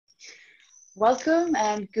Welcome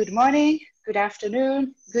and good morning, good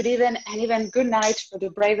afternoon, good evening, and even good night for the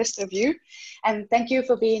bravest of you. And thank you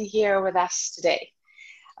for being here with us today.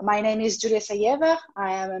 My name is Giulia Sajeva.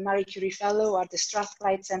 I am a Marie Curie Fellow at the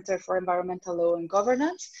Strathclyde Center for Environmental Law and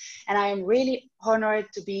Governance. And I am really honored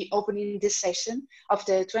to be opening this session of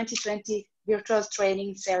the 2020 virtual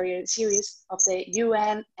training series of the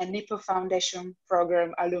UN and Nippo Foundation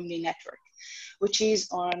Program Alumni Network, which is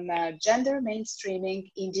on gender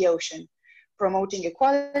mainstreaming in the ocean, promoting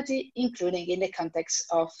equality, including in the context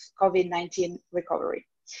of COVID-19 recovery.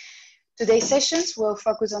 Today's sessions will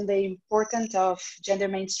focus on the importance of gender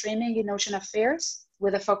mainstreaming in ocean affairs,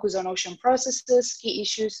 with a focus on ocean processes, key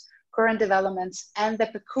issues, current developments, and the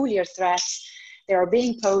peculiar threats that are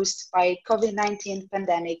being posed by COVID-19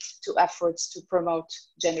 pandemic to efforts to promote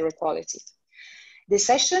gender equality. This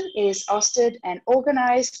session is hosted and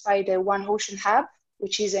organized by the One Ocean Hub,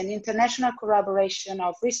 which is an international collaboration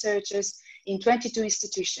of researchers in 22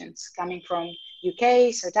 institutions coming from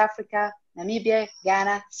UK, South Africa, Namibia,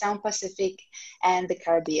 Ghana, South Pacific, and the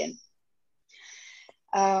Caribbean.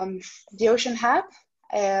 The Ocean Hub,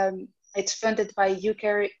 it's funded by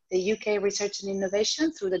the UK Research and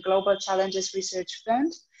Innovation through the Global Challenges Research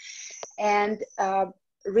Fund, and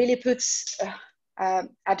really puts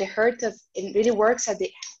at the heart of, it really works at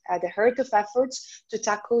the heart of efforts to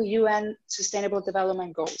tackle UN Sustainable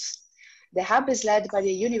Development Goals. The hub is led by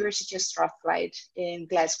the University of Strathclyde in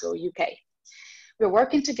Glasgow, UK. We're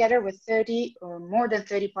working together with 30 or more than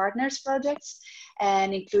 30 partners projects,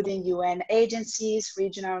 and including UN agencies,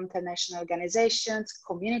 regional and international organizations,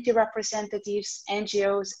 community representatives,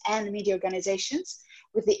 NGOs, and media organizations,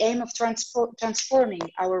 with the aim of transforming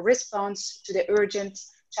our response to the urgent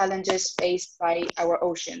challenges faced by our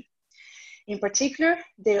ocean. In particular,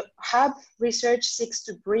 the hub research seeks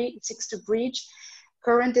to bridge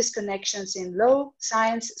current disconnections in law,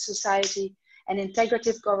 science, society, and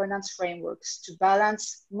integrative governance frameworks to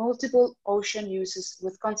balance multiple ocean uses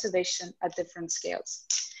with conservation at different scales.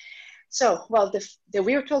 So, well, the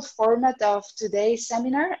virtual format of today's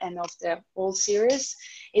seminar and of the whole series,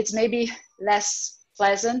 it's maybe less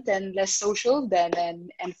pleasant and less social than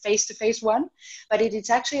a face-to-face one, but it is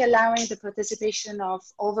actually allowing the participation of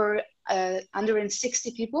over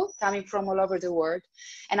 160 people coming from all over the world.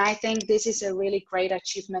 And I think this is a really great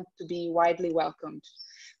achievement to be widely welcomed.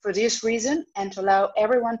 For this reason, and to allow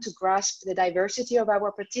everyone to grasp the diversity of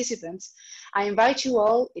our participants, I invite you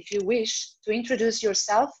all, if you wish, to introduce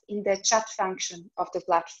yourself in the chat function of the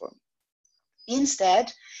platform.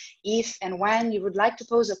 Instead, if and when you would like to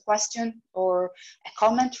pose a question or a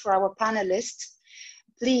comment for our panelists,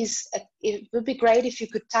 please, it would be great if you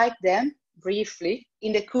could type them briefly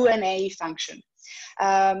in the Q&A function.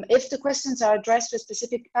 If the questions are addressed to a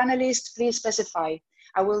specific panelist, please specify.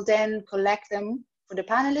 I will then collect them for the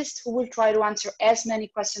panelists who will try to answer as many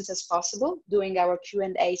questions as possible during our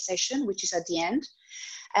Q&A session, which is at the end.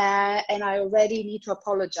 And I already need to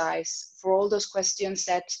apologize for all those questions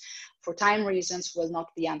that for time reasons will not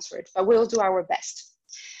be answered, but we'll do our best.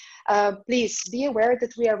 Please be aware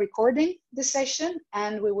that we are recording the session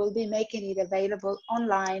and we will be making it available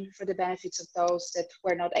online for the benefits of those that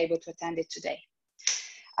were not able to attend it today.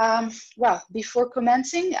 Well, before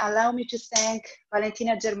commencing, allow me to thank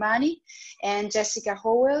Valentina Germani and Jessica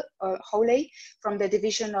Howley from the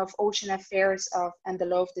Division of Ocean Affairs and the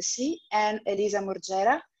Law of the Sea, and Elisa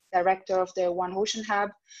Morgera, Director of the One Ocean Hub,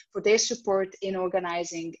 for their support in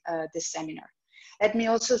organizing this seminar. Let me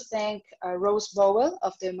also thank Rose Bowell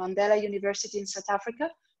of the Mandela University in South Africa,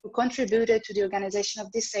 who contributed to the organization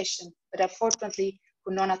of this session, but unfortunately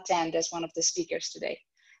could not attend as one of the speakers today.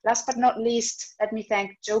 Last but not least, let me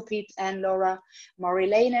thank Joe Pitt and Laura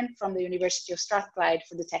Maury-Lanen from the University of Strathclyde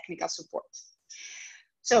for the technical support.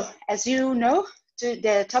 So, as you know,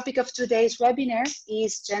 the topic of today's webinar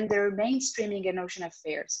is gender mainstreaming in ocean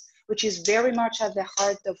affairs, which is very much at the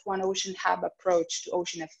heart of One Ocean Hub approach to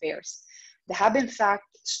ocean affairs. The Hub, in fact,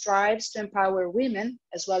 strives to empower women,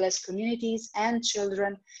 as well as communities and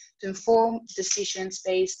children, to inform decisions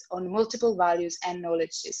based on multiple values and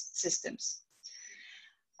knowledge systems.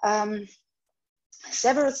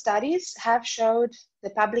 Several studies have showed the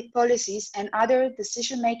public policies and other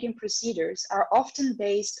decision-making procedures are often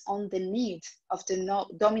based on the need of the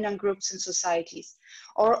dominant groups in societies,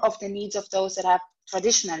 or of the needs of those that have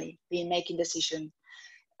traditionally been making decisions,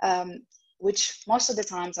 which most of the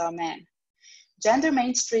times are men. Gender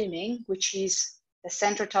mainstreaming, which is the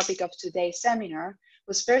central topic of today's seminar,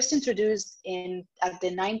 was first introduced at the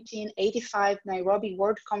 1985 Nairobi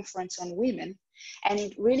World Conference on Women, and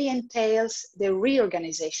it really entails the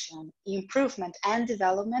reorganization, improvement, and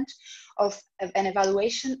development of an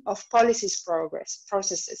evaluation of policies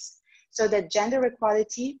processes so that gender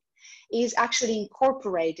equality is actually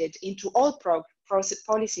incorporated into all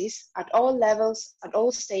policies at all levels, at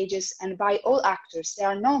all stages, and by all actors that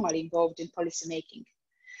are normally involved in policymaking.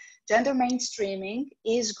 Gender mainstreaming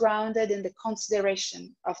is grounded in the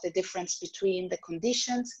consideration of the difference between the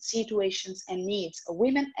conditions, situations, and needs of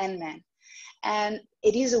women and men. And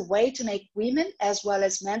it is a way to make women as well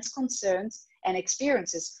as men's concerns and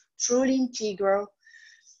experiences truly integral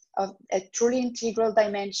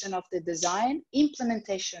dimension of the design,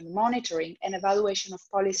 implementation, monitoring, and evaluation of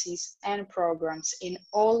policies and programs in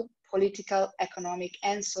all political, economic,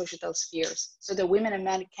 and societal spheres, so that women and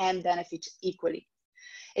men can benefit equally.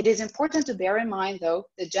 It is important to bear in mind, though,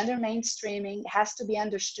 that gender mainstreaming has to be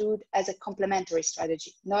understood as a complementary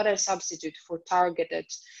strategy, not a substitute for targeted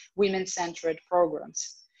women-centered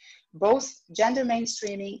programs. Both gender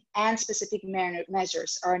mainstreaming and specific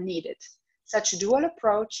measures are needed. Such a dual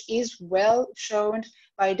approach is well shown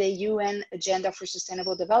by the UN Agenda for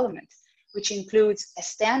Sustainable Development, which includes a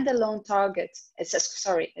standalone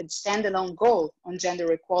goal on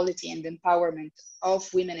gender equality and empowerment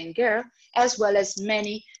of women and girls, as well as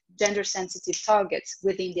many gender-sensitive targets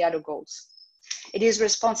within the other goals. It is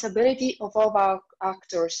responsibility of all our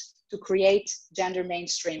actors to create gender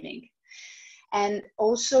mainstreaming. And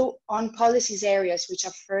also on policies areas which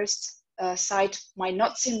at first sight might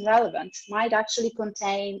not seem relevant, might actually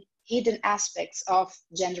contain hidden aspects of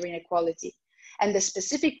gender inequality. And the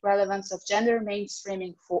specific relevance of gender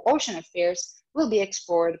mainstreaming for ocean affairs will be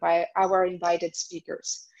explored by our invited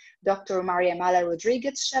speakers, Dr. Mariamalia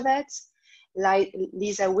Chaves,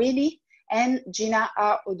 Lysa Wini, and Gina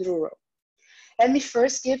Oduro. Let me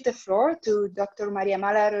first give the floor to Dr.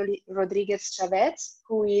 Mariamalia Chaves,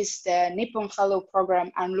 who is the Nippon Fellow Program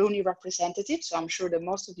alumni representative, so I'm sure that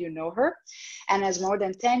most of you know her, and has more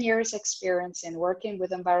than 10 years experience in working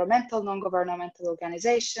with environmental, non-governmental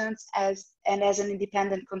organizations and as an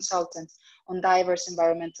independent consultant on diverse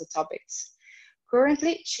environmental topics.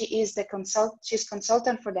 Currently, she's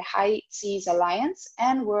consultant for the High Seas Alliance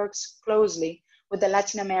and works closely with the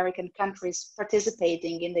Latin American countries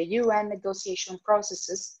participating in the UN negotiation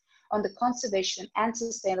processes on the conservation and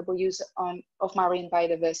sustainable use of marine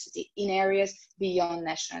biodiversity in areas beyond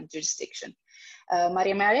national jurisdiction.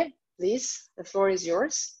 Mariamalia, please, the floor is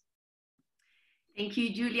yours. Thank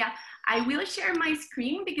you, Giulia. I will share my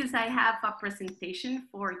screen because I have a presentation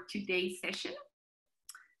for today's session.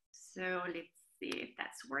 So let's see if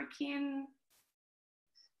that's working.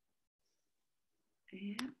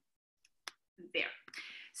 Yeah. There.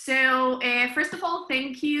 So first of all,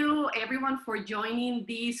 thank you everyone for joining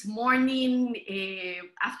this morning,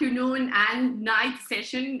 afternoon and night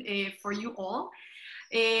session for you all.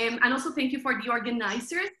 And also thank you for the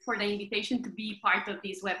organizers for the invitation to be part of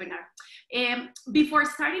this webinar. Before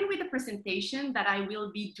starting with the presentation that I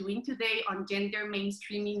will be doing today on gender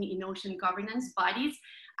mainstreaming in ocean governance bodies,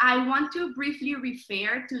 I want to briefly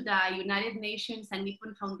refer to the United Nations and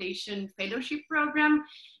Nippon Foundation Fellowship Program,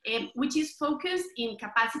 which is focused in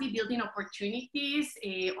capacity building opportunities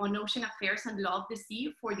on ocean affairs and law of the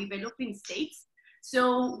sea for developing states.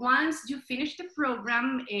 So once you finish the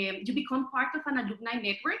program, you become part of an alumni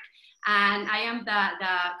network, and I am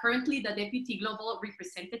currently the Deputy Global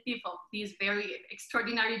Representative of this very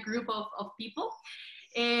extraordinary group of people.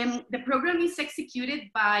 The program is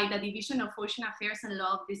executed by the Division of Ocean Affairs and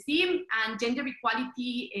Law of the Sea, and gender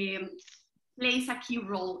equality plays a key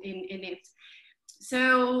role in it.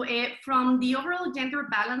 So from the overall gender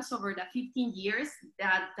balance over the 15 years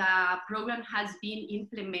that the program has been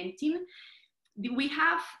implementing, we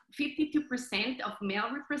have 52% of male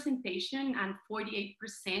representation and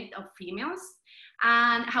 48% of females.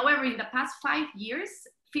 And however, in the past 5 years,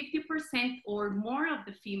 50% or more of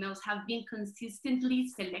the females have been consistently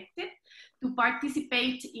selected to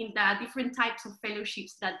participate in the different types of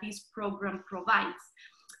fellowships that this program provides.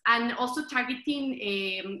 And also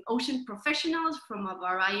targeting ocean professionals from a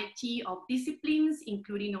variety of disciplines,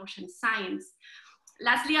 including ocean science.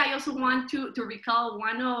 Lastly, I also want to recall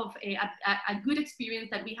one of a good experience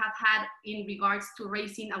that we have had in regards to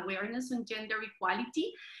raising awareness on gender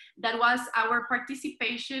equality. That was our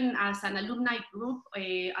participation as an alumni group,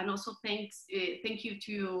 and also thank you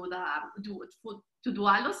to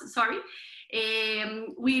Dualos, sorry,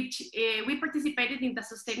 which we participated in the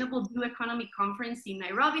Sustainable Blue Economy Conference in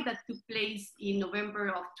Nairobi that took place in November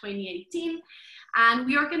of 2018. And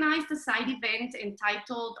we organized a side event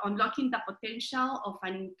entitled Unlocking the Potential of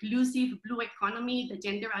an Inclusive Blue Economy, the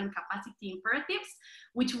Gender and Capacity Imperatives,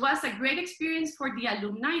 which was a great experience for the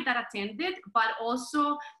alumni that attended, but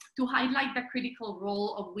also to highlight the critical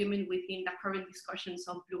role of women within the current discussions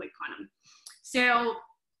of blue economy. So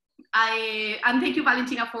And thank you,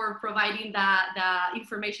 Valentina, for providing the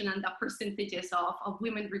information and the percentages of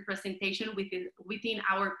women representation within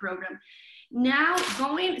our program. Now,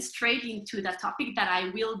 going straight into the topic that I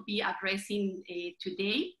will be addressing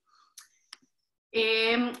today.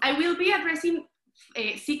 I will be addressing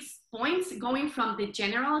 6 points, going from the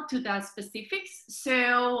general to the specifics.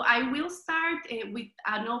 So I will start with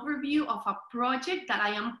an overview of a project that I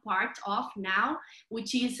am part of now,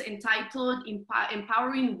 which is entitled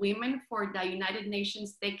Empowering Women for the United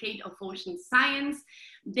Nations Decade of Ocean Science.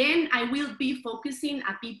 Then I will be focusing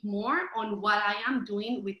a bit more on what I am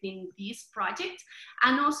doing within this project.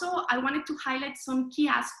 And also I wanted to highlight some key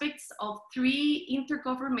aspects of 3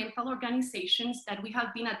 intergovernmental organizations that we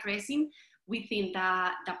have been addressing within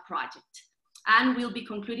the project. And we'll be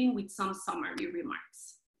concluding with some summary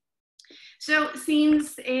remarks. So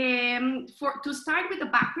since, to start with the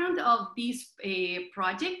background of this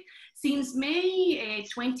project, since May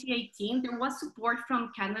 2018, there was support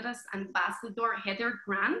from Canada's Ambassador Heather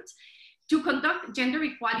Grant to conduct gender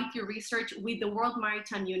equality research with the World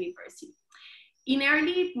Maritime University. In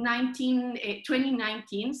early 2019,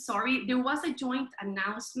 there was a joint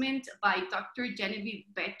announcement by Dr. Genevieve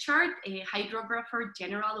Betchard, a Hydrographer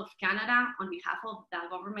General of Canada on behalf of the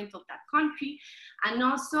government of that country, and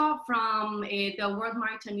also from the World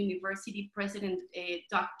Maritime University President,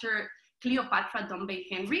 Dr. Cleopatra Dombey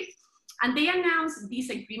Henry. And they announced this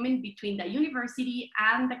agreement between the university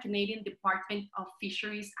and the Canadian Department of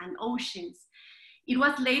Fisheries and Oceans. It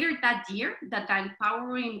was later that year that the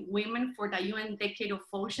Empowering Women for the UN Decade of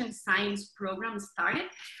Ocean Science program started,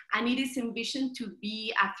 and it is envisioned to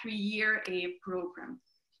be a 3-year program.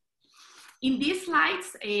 In these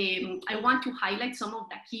slides, I want to highlight some of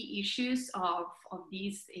the key issues of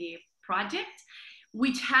this project,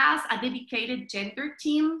 which has a dedicated gender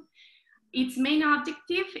team. Its main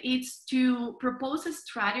objective is to propose a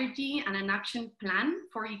strategy and an action plan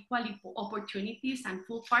for equal opportunities and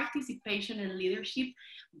full participation and leadership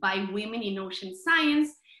by women in ocean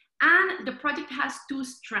science. And the project has 2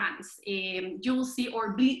 strands, you will see,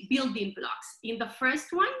 or building blocks. In the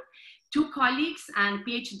first one, 2 colleagues and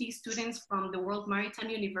PhD students from the World Maritime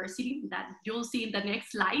University that you'll see in the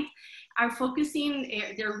next slide are focusing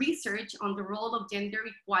their research on the role of gender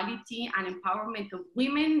equality and empowerment of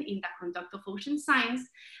women in the conduct of ocean science.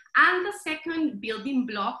 And the second building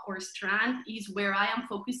block or strand is where I am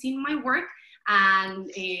focusing my work,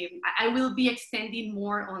 and I will be extending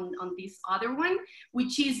more on this other one,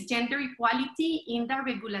 which is gender equality in the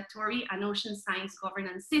regulatory and ocean science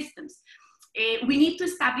governance systems. We need to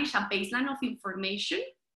establish a baseline of information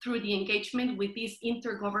through the engagement with these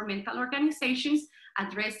intergovernmental organizations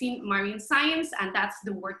addressing marine science, and that's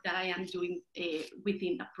the work that I am doing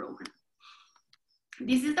within the program.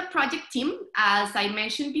 This is the project team. As I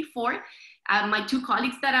mentioned before, my 2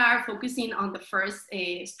 colleagues that are focusing on the first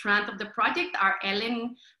strand of the project are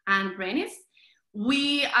Ellen and Rennes.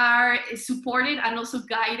 We are supported and also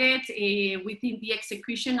guided within the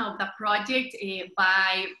execution of the project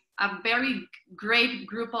by a very great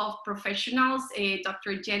group of professionals,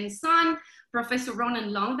 Dr. Jen Sun, Professor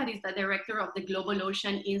Ronan Long, that is the director of the Global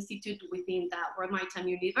Ocean Institute within the World Maritime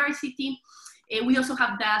University. We also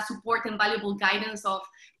have the support and valuable guidance of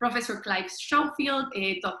Professor Clive Schofield,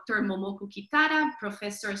 Dr. Momoko Kitara,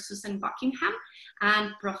 Professor Susan Buckingham,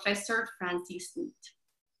 and Professor Francis Neat.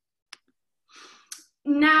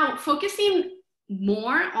 Now, focusing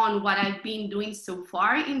more on what I've been doing so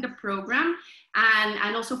far in the program,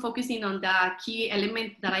 and also focusing on the key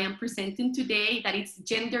element that I am presenting today, that is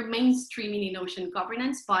gender mainstreaming in ocean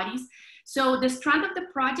governance bodies. So the strand of the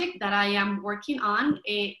project that I am working on,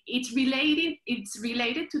 it's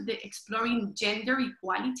related to the exploring gender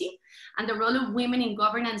equality and the role of women in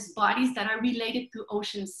governance bodies that are related to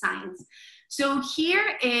ocean science. So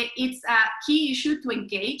here, it's a key issue to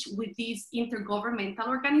engage with these intergovernmental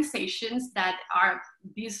organizations that are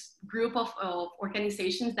this group of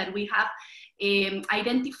organizations that we have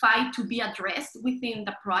identified to be addressed within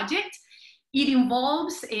the project. It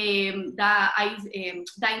involves the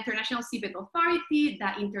International Seabed Authority,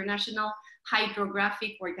 the International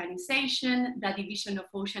Hydrographic Organization, the Division of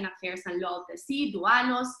Ocean Affairs and Law of the Sea,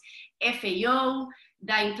 DUALOS, FAO,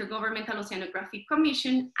 the Intergovernmental Oceanographic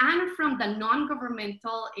Commission, and from the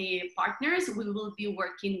non-governmental partners, we will be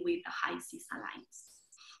working with the High Seas Alliance.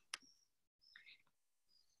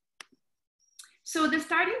 So the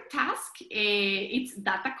starting task, it's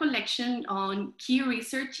data collection on key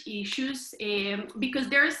research issues because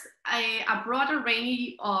there's a broad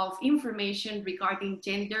array of information regarding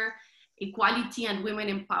gender equality and women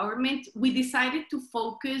empowerment. We decided to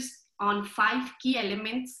focus on 5 key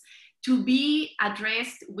elements to be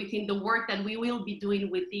addressed within the work that we will be doing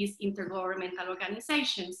with these intergovernmental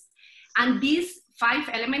organizations. And these 5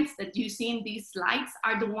 elements that you see in these slides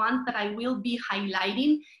are the ones that I will be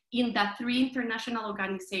highlighting in the 3 international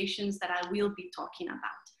organizations that I will be talking about.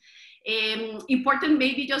 Important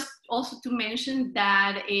maybe just also to mention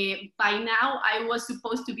that by now I was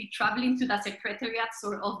supposed to be traveling to the secretariats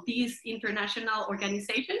of these international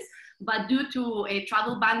organizations, but due to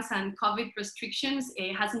travel bans and COVID restrictions,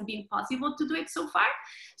 it hasn't been possible to do it so far.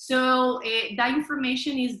 So that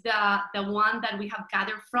information is the one that we have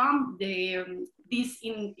gathered from these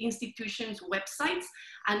institutions' websites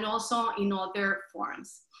and also in other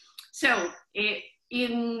forums. So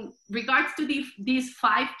in regards to these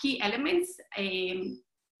 5 key elements,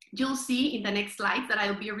 you'll see in the next slides that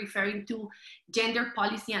I'll be referring to gender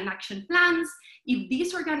policy and action plans. If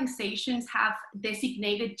these organizations have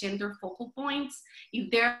designated gender focal points, if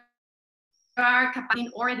there are capacity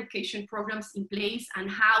or education programs in place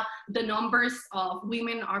and how the numbers of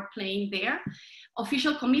women are playing there,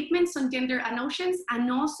 official commitments on gender and oceans,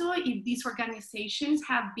 and also if these organizations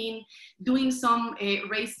have been doing some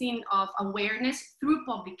raising of awareness through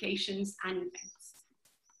publications and events.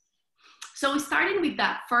 So starting with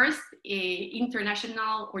that first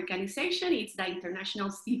international organization, it's the International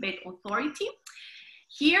Seabed Authority.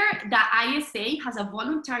 Here, the ISA has a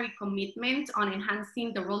voluntary commitment on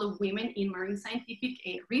enhancing the role of women in marine scientific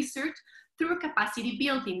research through capacity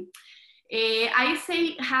building.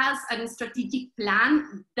 ISA has a strategic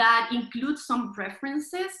plan that includes some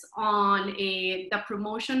preferences on the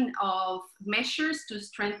promotion of measures to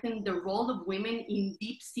strengthen the role of women in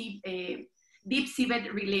deep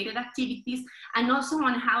seabed related activities, and also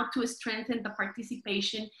on how to strengthen the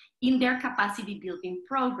participation in their capacity building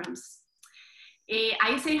programs.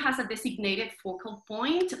 ISA has a designated focal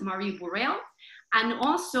point, Marie Burrell, and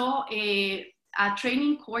also a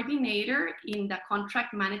training coordinator in the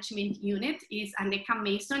contract management unit is Aneka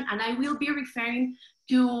Mason, and I will be referring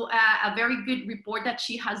to a very good report that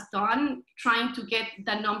she has done trying to get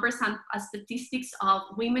the numbers and statistics of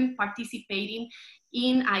women participating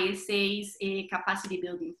in ISA's capacity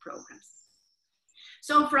building programs.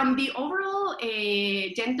 So from the overall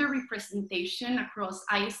gender representation across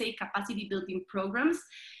ISA capacity building programs,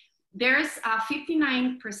 there's a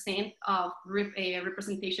 59% of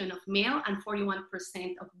representation of male and 41%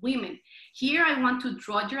 of women. Here I want to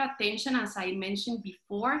draw your attention, as I mentioned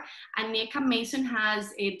before, Aneka Mason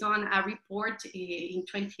has done a report in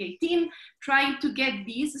 2018 trying to get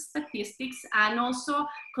these statistics and also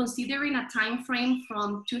considering a time frame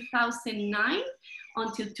from 2009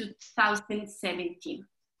 until 2017.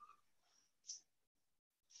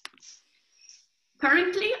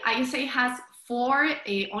 Currently, ISA has 4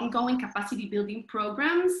 ongoing capacity building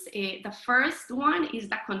programs. The first one is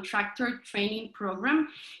the contractor training program.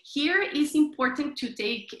 Here is important to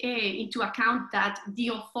take into account that the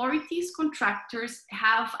authorities contractors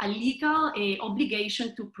have a legal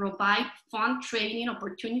obligation to provide fund training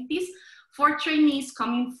opportunities for trainees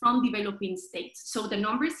coming from developing states. So the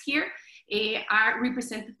numbers here are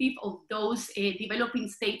representative of those developing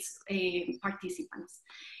states participants.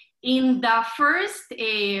 In the first,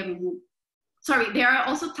 there are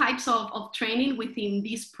also types of training within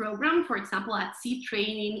this program, for example, at sea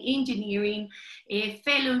training, engineering,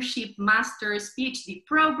 fellowship, master's, PhD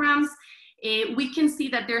programs. We can see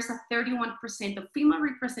that there's a 31% of female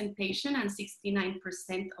representation and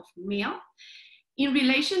 69% of male. In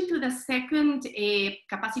relation to the second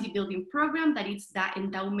capacity building program, that is the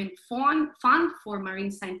Endowment Fund for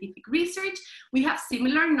Marine Scientific Research, we have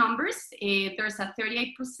similar numbers. There's a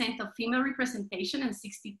 38% of female representation and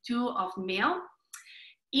 62% of male.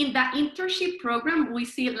 In the internship program, we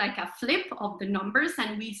see like a flip of the numbers,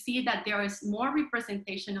 and we see that there is more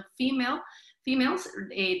representation of females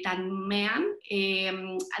than men.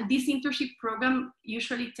 This internship program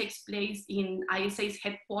usually takes place in ISA's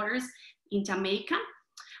headquarters in Jamaica.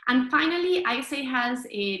 And finally, ISA has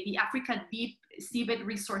the Africa Deep Seabed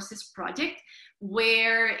Resources Project,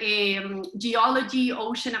 where geology,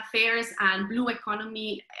 ocean affairs, and blue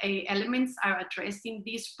economy elements are addressed in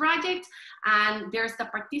this project. And there's the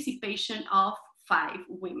participation of 5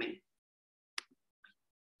 women.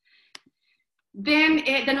 Then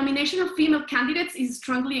the nomination of female candidates is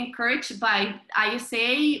strongly encouraged by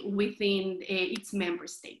ISA within its member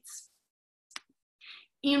states.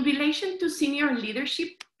 In relation to senior leadership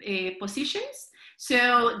positions,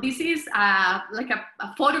 so this is like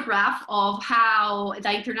a photograph of how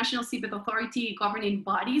the International Seabed Authority governing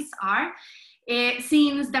bodies are.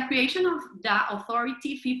 Since the creation of the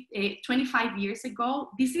authority 25 years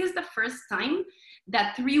ago, this is the first time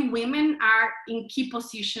that 3 women are in key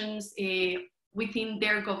positions within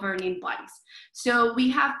their governing bodies. So we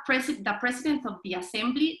have the President of the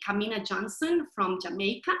Assembly, Kamina Johnson from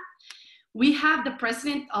Jamaica. We have the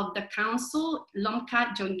President of the Council,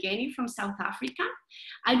 Lomka Jongeni from South Africa.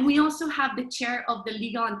 And we also have the Chair of the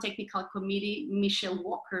Legal and Technical Committee, Michelle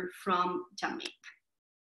Walker from Jamaica.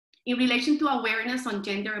 In relation to awareness on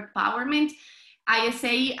gender empowerment,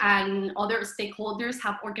 ISA and other stakeholders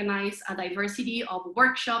have organized a diversity of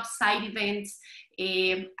workshops, side events,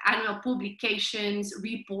 annual publications,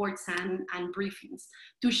 reports, and briefings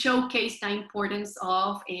to showcase the importance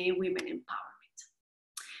of women empowerment.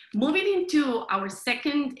 Moving into our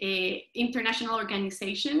second international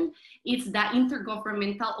organization, it's the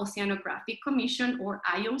Intergovernmental Oceanographic Commission, or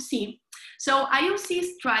IOC. So IOC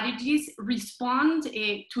strategies respond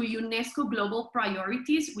to UNESCO global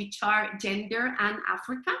priorities, which are gender and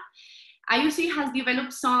Africa. IOC has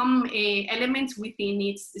developed some elements within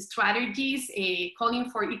its strategies, calling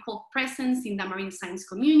for equal presence in the marine science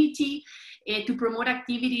community, to promote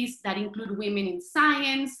activities that include women in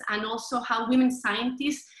science, and also how women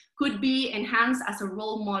scientists could be enhanced as a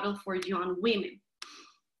role model for young women.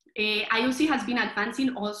 IOC has been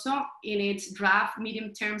advancing also in its draft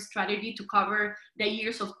medium-term strategy to cover the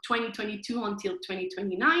years of 2022 until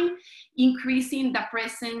 2029, increasing the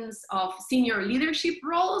presence of senior leadership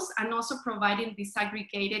roles and also providing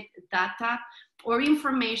disaggregated data or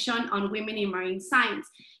information on women in marine science.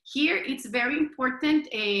 Here, it's very important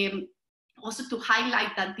also to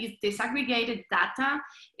highlight that this disaggregated data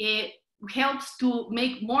helps to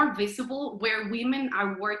make more visible where women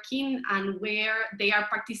are working and where they are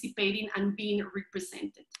participating and being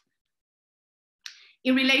represented.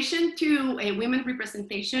 In relation to women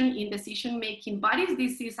representation in decision-making bodies,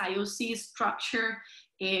 this is IOC structure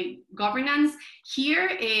governance. Here,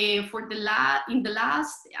 in the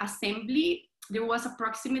last assembly, there was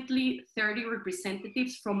approximately 30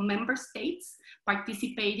 representatives from member states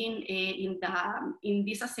participating in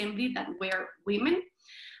this assembly that were women.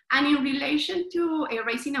 And in relation to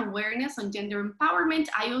raising awareness on gender empowerment,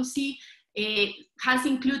 IOC has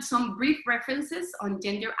included some brief references on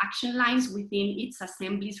gender action lines within its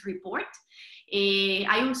assembly's report.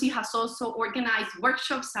 IOC has also organized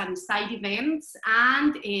workshops and side events,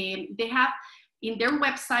 and they have in their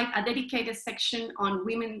website a dedicated section on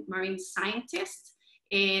women marine scientists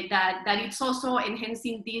that it's also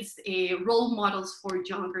enhancing these role models for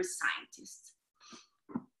younger scientists.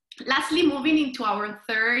 Lastly, moving into our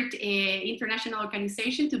third international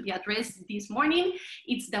organization to be addressed this morning,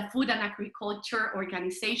 it's the Food and Agriculture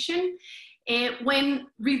Organization. When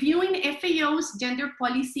reviewing FAO's gender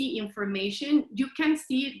policy information, you can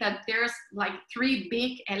see that there's like 3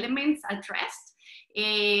 big elements addressed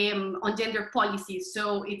on gender policy.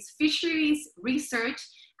 So it's fisheries, research,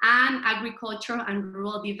 and agriculture and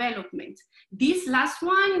rural development. This last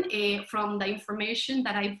one, from the information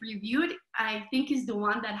that I've reviewed, I think is the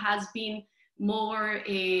one that has been more,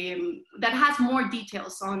 that has more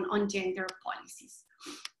details on gender policies.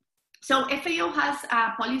 So FAO has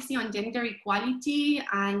a policy on gender equality,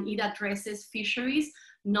 and it addresses fisheries,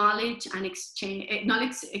 knowledge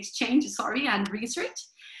exchange, and research.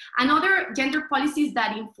 And other gender policies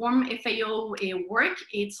that inform FAO work,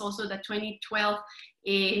 it's also the 2012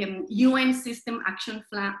 UN System Action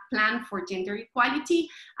Plan for Gender Equality,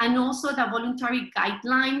 and also the voluntary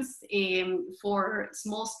guidelines for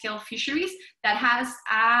small-scale fisheries that has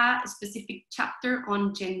a specific chapter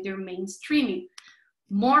on gender mainstreaming.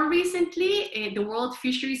 More recently, the World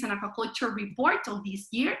Fisheries and Aquaculture Report of this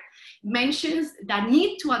year mentions the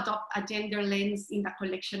need to adopt a gender lens in the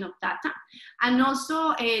collection of data, and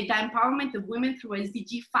also the empowerment of women through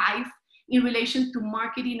SDG 5 in relation to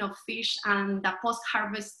marketing of fish and the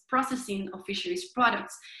post-harvest processing of fisheries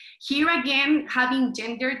products. Here again, having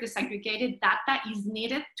gender disaggregated data is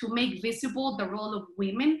needed to make visible the role of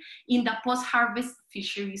women in the post-harvest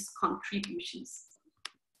fisheries contributions.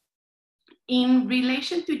 In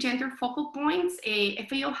relation to gender focal points,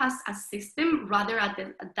 FAO has a system rather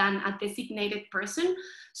than a designated person.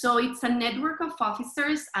 So it's a network of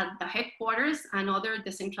officers at the headquarters and other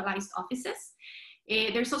decentralized offices.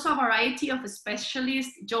 There's also a variety of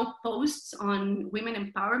specialist job posts on women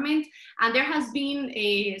empowerment, and there has been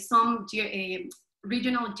some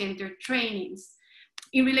regional gender trainings.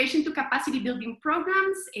 In relation to capacity building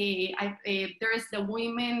programs, there is the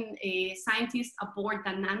women scientists aboard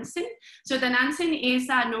the Nansen. So the Nansen is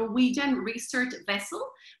a Norwegian research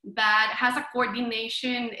vessel that has a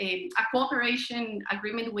cooperation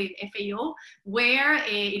agreement with FAO, where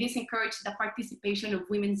it is encouraged the participation of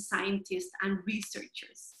women scientists and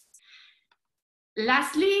researchers.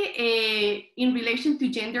 Lastly, in relation to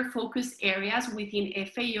gender-focused areas within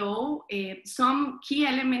FAO, some key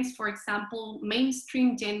elements, for example,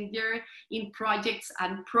 mainstream gender in projects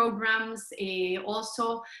and programs,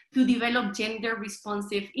 also to develop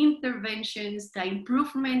gender-responsive interventions, the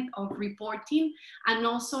improvement of reporting, and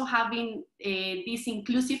also having this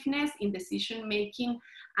inclusiveness in decision-making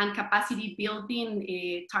and capacity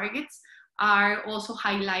building targets are also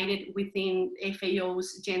highlighted within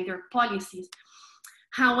FAO's gender policies.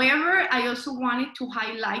 However, I also wanted to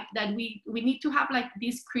highlight that we need to have like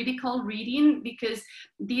this critical reading, because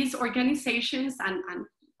these organizations, and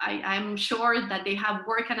I'm sure that they have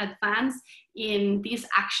worked in advance in these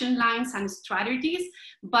action lines and strategies,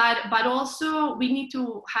 but also we need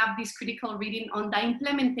to have this critical reading on the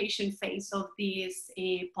implementation phase of these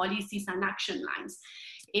policies and action lines.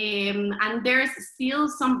 And there's still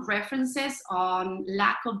some references on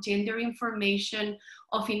lack of gender information,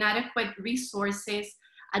 of inadequate resources,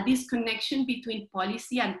 a disconnection between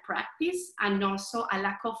policy and practice, and also a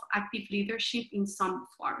lack of active leadership in some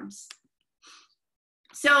forms.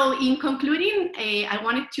 So in concluding, I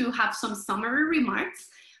wanted to have some summary remarks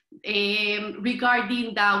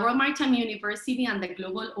regarding the World Maritime University and the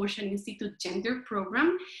Global Ocean Institute Gender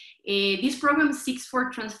Program. This program seeks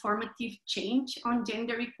for transformative change on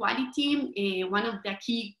gender equality. One of the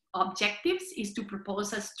key objectives is to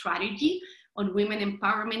propose a strategy on women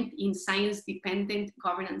empowerment in science-dependent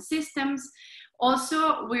governance systems.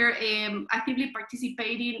 Also, we're actively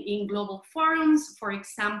participating in global forums, for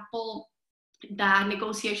example, the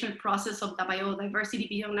negotiation process of the Biodiversity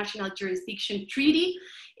Beyond National Jurisdiction Treaty.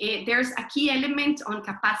 There's a key element on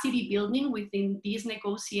capacity building within these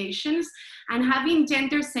negotiations, and having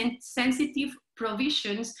gender-sensitive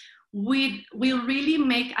provisions will really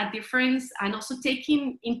make a difference, and also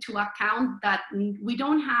taking into account that we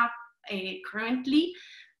don't have currently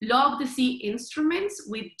law of the sea instruments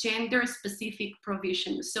with gender-specific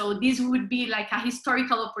provisions. So this would be like a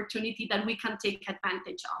historical opportunity that we can take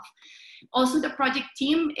advantage of. Also, the project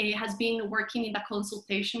team has been working in the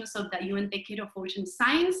consultations of the UN Decade of Ocean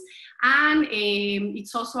Science, and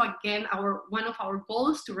it's also, again, one of our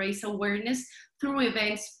goals to raise awareness through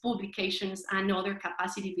events, publications, and other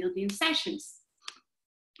capacity building sessions.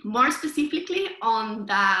 More specifically on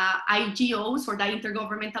the IGOs, or the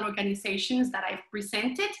intergovernmental organizations that I've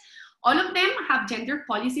presented, all of them have gender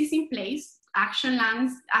policies in place, action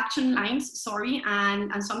lines,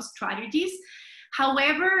 and some strategies.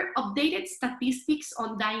 However, updated statistics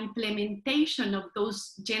on the implementation of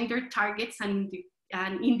those gender targets and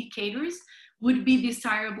indicators would be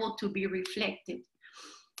desirable to be reflected.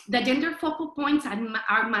 The gender focal points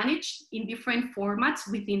are managed in different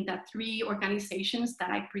formats within the three organizations that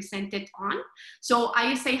I presented on. So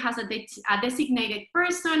ISA has a designated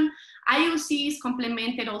person, IOC is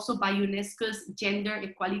complemented also by UNESCO's Gender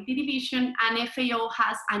Equality Division, and FAO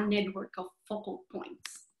has a network of focal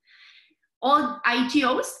points. All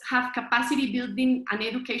IGOs have capacity building and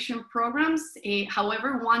education programs.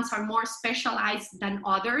 However, ones are more specialized than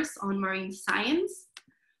others on marine science.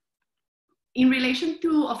 In relation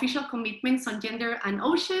to official commitments on gender and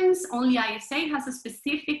oceans, only ISA has a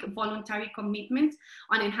specific voluntary commitment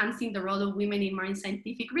on enhancing the role of women in marine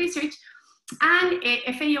scientific research. And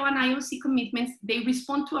FAO and IOC commitments, they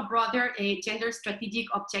respond to a broader gender strategic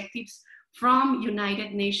objectives from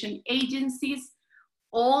United Nations agencies.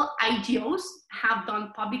 All IGOs have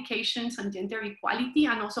done publications on gender equality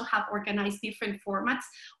and also have organized different formats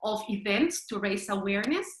of events to raise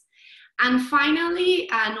awareness. And finally,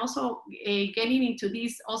 and also getting into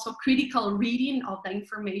this also critical reading of the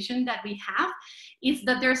information that we have, is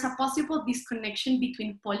that there's a possible disconnection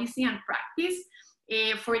between policy and practice.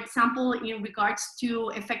 For example, in regards to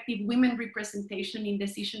effective women representation in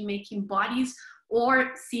decision-making bodies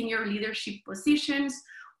or senior leadership positions.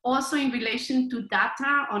 Also in relation to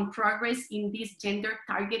data on progress in these gender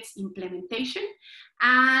targets implementation,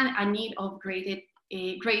 and a need of greater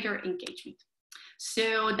engagement.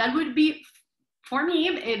 So that would be, for me,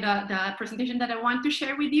 the presentation that I want to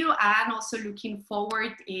share with you, and also looking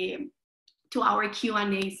forward to our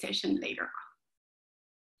Q&A session later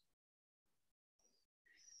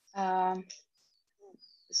on.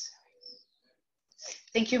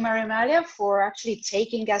 Thank you, Mariamalia, for actually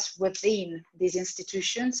taking us within these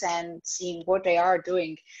institutions and seeing what they are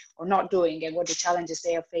doing or not doing and what the challenges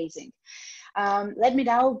they are facing. Let me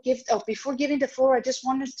now before giving the floor, I just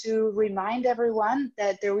wanted to remind everyone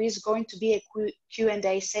that there is going to be a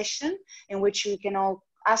Q&A session in which you can all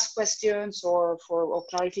ask questions or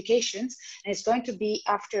clarifications, and it's going to be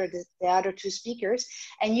after the other two speakers.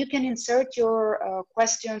 And you can insert your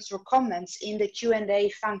questions or comments in the Q&A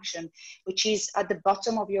function, which is at the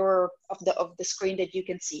bottom of the screen that you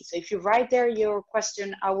can see. So if you write there your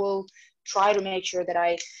question, I will try to make sure that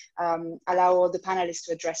I allow all the panelists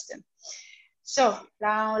to address them. So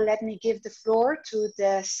now let me give the floor to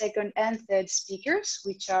the second and third speakers,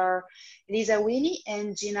 which are Lysa Wini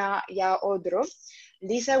and Gina Oduro.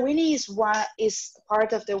 Lysa Wini is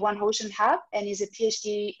part of the One Ocean Hub and is a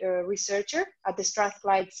PhD researcher at the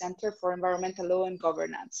Strathclyde Center for Environmental Law and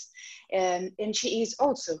Governance. And she is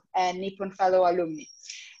also a Nippon Fellow alumni.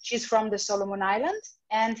 She's from the Solomon Islands,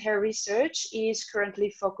 and her research is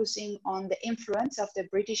currently focusing on the influence of the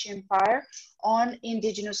British Empire on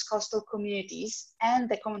indigenous coastal communities and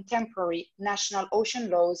the contemporary national ocean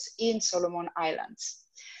laws in Solomon Islands.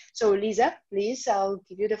 So Lysa, please, I'll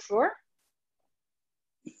give you the floor.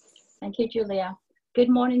 Thank you, Giulia. Good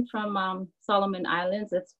morning from Solomon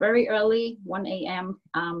Islands. It's very early, 1 a.m.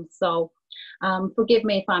 So forgive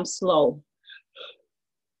me if I'm slow.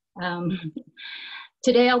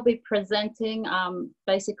 Today I'll be presenting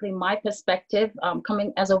basically my perspective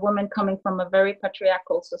coming as a woman coming from a very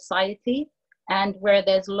patriarchal society and where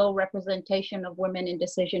there's low representation of women in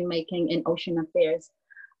decision making in ocean affairs.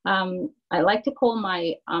 I like to call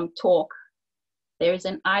my talk, There's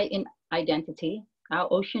an I in Identity, Our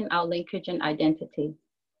Ocean, Our Linkage and Identity.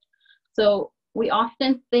 So we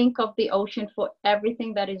often think of the ocean for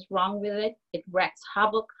everything that is wrong with it. It wreaks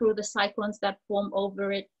havoc through the cyclones that form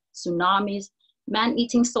over it, tsunamis,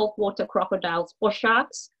 man-eating saltwater crocodiles or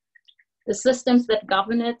sharks, the systems that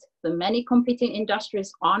govern it, the many competing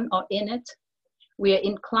industries on or in it. We are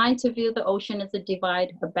inclined to view the ocean as a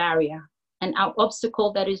divide, a barrier, an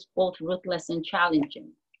obstacle that is both ruthless and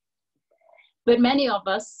challenging. But many of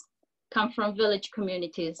us come from village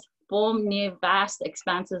communities, born near vast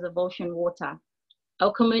expanses of ocean water.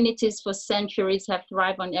 Our communities for centuries have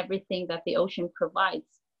thrived on everything that the ocean provides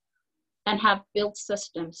and have built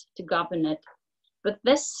systems to govern it. But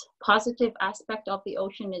this positive aspect of the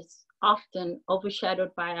ocean is often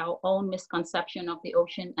overshadowed by our own misconception of the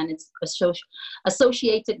ocean and its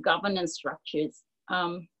associated governance structures.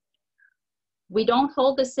 We don't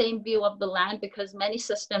hold the same view of the land because many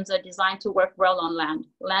systems are designed to work well on land.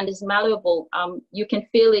 Land is malleable. You can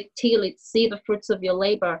feel it, till it, see the fruits of your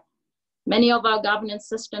labor. Many of our governance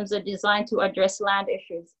systems are designed to address land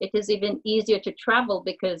issues. It is even easier to travel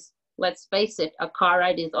because, let's face it, a car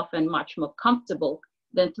ride is often much more comfortable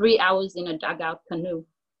than 3 hours in a dugout canoe.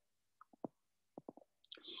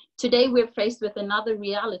 Today, we're faced with another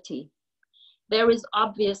reality. There is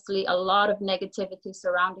obviously a lot of negativity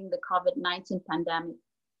surrounding the COVID-19 pandemic.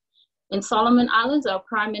 In Solomon Islands, our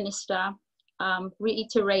Prime Minister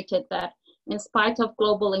reiterated that in spite of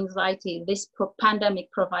global anxiety, this pandemic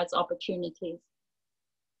provides opportunities.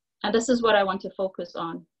 And this is what I want to focus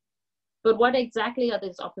on. But what exactly are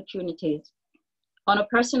these opportunities? On a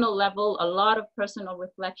personal level, a lot of personal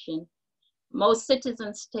reflection. Most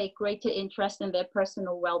citizens take greater interest in their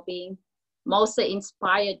personal well-being. Most are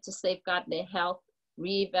inspired to safeguard their health,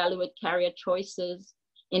 reevaluate career choices,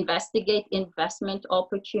 investigate investment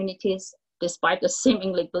opportunities despite a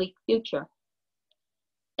seemingly bleak future.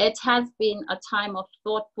 It has been a time of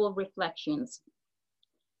thoughtful reflections.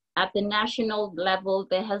 At the national level,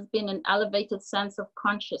 there has been an elevated sense of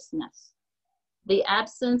consciousness. The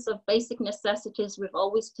absence of basic necessities we've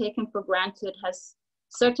always taken for granted has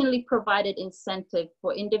certainly provided incentive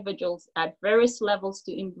for individuals at various levels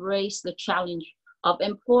to embrace the challenge of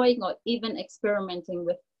employing or even experimenting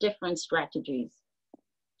with different strategies.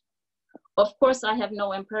 Of course, I have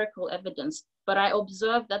no empirical evidence, but I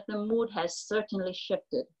observe that the mood has certainly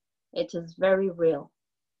shifted. It is very real.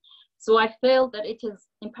 So I feel that it is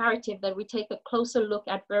imperative that we take a closer look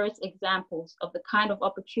at various examples of the kind of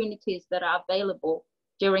opportunities that are available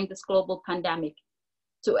during this global pandemic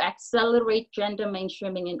to accelerate gender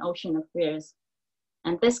mainstreaming in ocean affairs.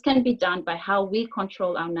 And this can be done by how we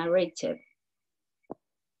control our narrative.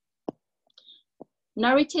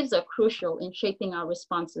 Narratives are crucial in shaping our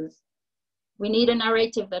responses. We need a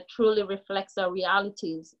narrative that truly reflects our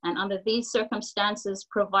realities, and under these circumstances,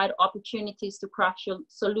 provide opportunities to craft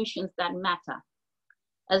solutions that matter.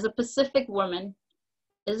 As a Pacific woman,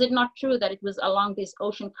 is it not true that it was along these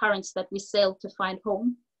ocean currents that we sailed to find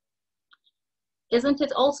home? Isn't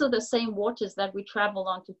it also the same waters that we travel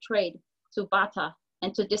on to trade, to barter,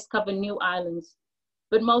 and to discover new islands,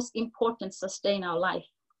 but most important, sustain our life?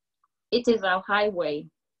 It is our highway.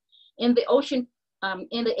 In the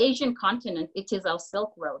Asian continent, it is our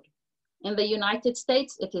Silk Road. In the United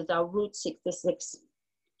States, it is our Route 66.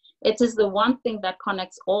 It is the one thing that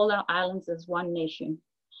connects all our islands as one nation.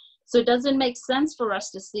 So does it make sense for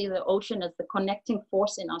us to see the ocean as the connecting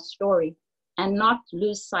force in our story and not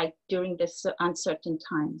lose sight during these uncertain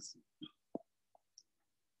times?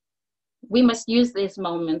 We must use these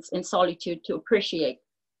moments in solitude to appreciate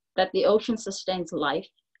that the ocean sustains life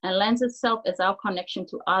and lends itself as our connection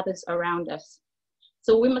to others around us.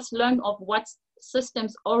 So we must learn of what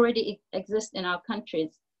systems already exist in our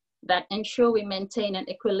countries that ensure we maintain an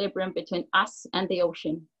equilibrium between us and the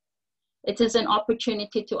ocean. It is an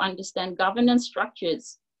opportunity to understand governance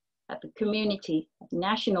structures at the community, at the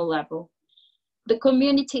national level, the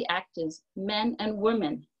community actors, men and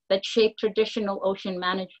women that shape traditional ocean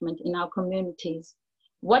management in our communities.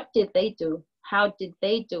 What did they do? How did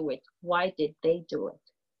they do it? Why did they do it?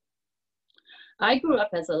 I grew up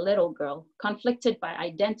as a little girl, conflicted by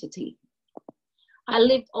identity. I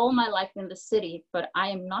lived all my life in the city, but I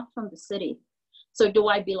am not from the city. So do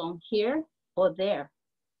I belong here or there?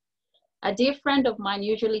 A dear friend of mine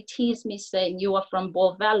usually teased me saying, "You are from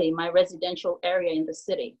Bull Valley, my residential area in the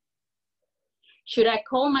city." Should I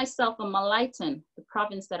call myself a Malaitan, the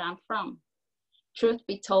province that I'm from? Truth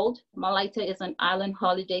be told, Malaita is an island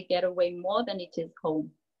holiday getaway more than it is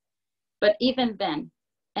home. But even then,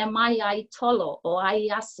 am I Aitolo or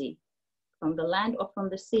Ayasi, from the land or from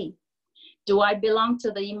the sea? Do I belong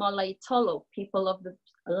to the Imolaitolo, people of the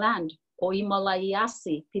land, or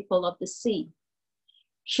Imolayasi, people of the sea?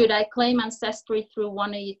 Should I claim ancestry through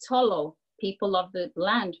Wanaitolo, people of the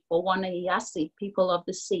land, or Wanayasi, people of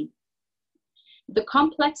the sea? The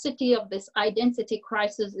complexity of this identity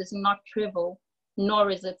crisis is not trivial,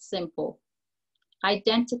 nor is it simple.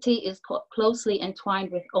 Identity is closely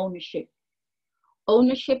entwined with ownership.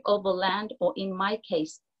 Ownership over land, or in my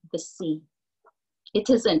case, the sea. It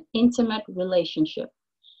is an intimate relationship.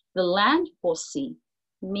 The land or sea,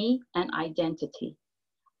 me and identity.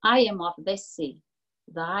 I am of this sea,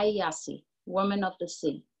 the Ayasi, woman of the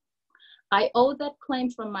sea. I owe that claim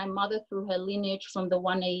from my mother through her lineage from the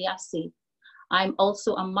Wanayasi. I'm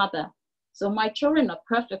also a mother, so my children are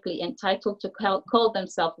perfectly entitled to call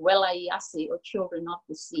themselves Welayasi, or children of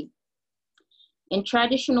the sea. In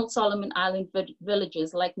traditional Solomon Island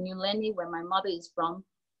villages like New Leni, where my mother is from,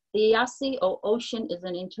 the Yasi, or ocean, is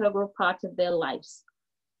an integral part of their lives.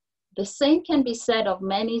 The same can be said of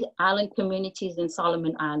many island communities in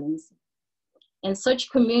Solomon Islands. In such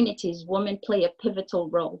communities, women play a pivotal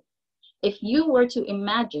role. If you were to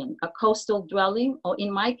imagine a coastal dwelling, or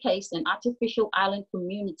in my case, an artificial island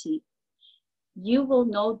community, you will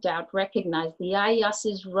no doubt recognize the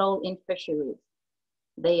Ayasi's role in fisheries.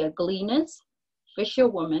 They are gleaners,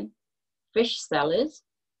 fisherwomen, fish sellers,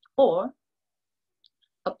 or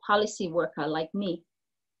a policy worker like me.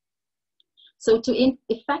 So to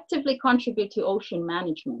effectively contribute to ocean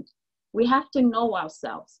management, we have to know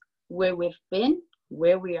ourselves, where we've been,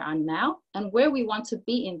 where we are now, and where we want to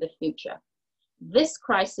be in the future. This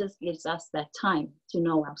crisis gives us that time to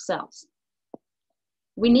know ourselves.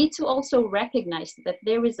 We need to also recognize that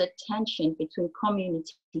there is a tension between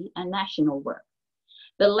community and national work.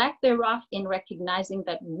 The lack thereof in recognizing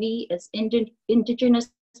that we as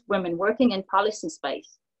indigenous women working in policy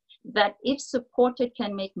space, that if supported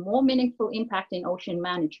can make more meaningful impact in ocean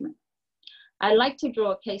management. I like to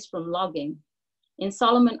draw a case from logging. In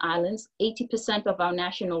Solomon Islands, 80% of our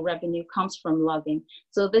national revenue comes from logging,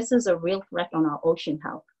 so this is a real threat on our ocean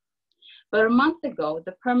health. But a month ago,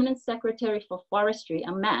 the Permanent Secretary for Forestry,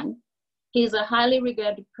 a man, he is a highly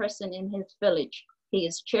regarded person in his village. He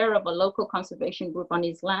is chair of a local conservation group on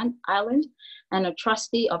his island and a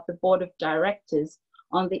trustee of the board of directors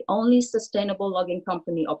on the only sustainable logging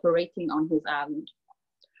company operating on his island.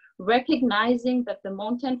 Recognizing that the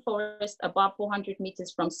mountain forests above 400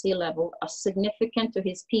 meters from sea level are significant to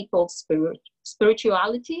his people's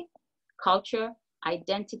spirituality, culture,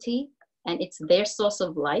 identity, and it's their source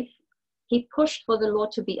of life, he pushed for the law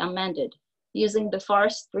to be amended using the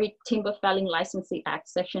Forestry Timber Felling Licensing Act,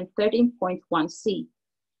 Section 13.1c,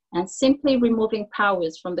 and simply removing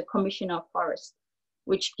powers from the Commissioner of Forest,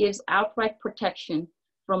 which gives outright protection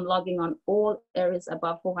from logging on all areas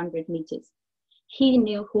above 400 meters. He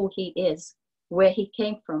knew who he is, where he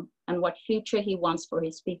came from, and what future he wants for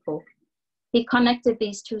his people. He connected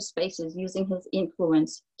these two spaces using his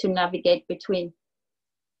influence to navigate between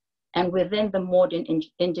and within the modern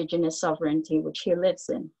indigenous sovereignty which he lives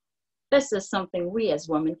in. This is something we as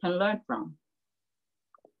women can learn from.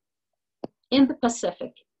 In the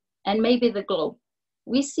Pacific, and maybe the globe,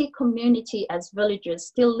 we see community as villagers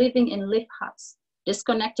still living in live huts,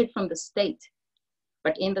 disconnected from the state.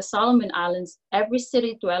 But in the Solomon Islands, every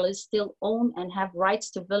city dweller still own and have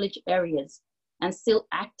rights to village areas, and still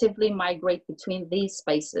actively migrate between these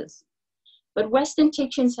spaces. But Western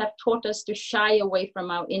teachings have taught us to shy away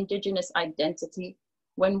from our indigenous identity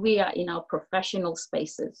when we are in our professional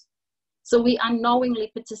spaces. So we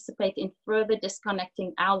unknowingly participate in further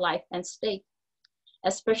disconnecting our life and state,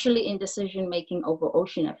 especially in decision-making over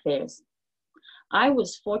ocean affairs. I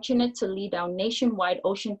was fortunate to lead our nationwide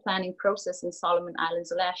ocean planning process in Solomon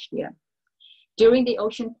Islands last year. During the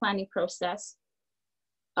ocean planning process,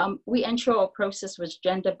 we ensure our process was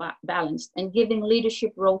gender balanced and giving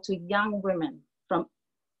leadership role to young women from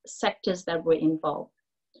sectors that were involved.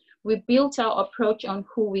 We built our approach on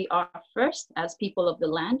who we are first as people of the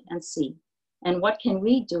land and sea, and what can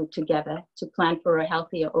we do together to plan for a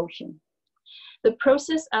healthier ocean. The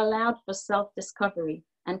process allowed for self-discovery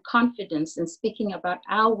and confidence in speaking about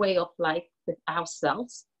our way of life with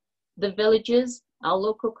ourselves, the villages, our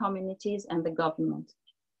local communities, and the government.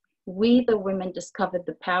 We, the women, discovered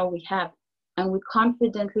the power we have, and we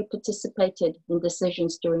confidently participated in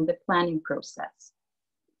decisions during the planning process.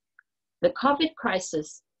 The COVID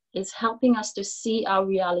crisis is helping us to see our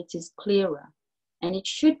realities clearer, and it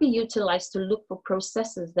should be utilized to look for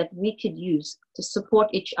processes that we could use to support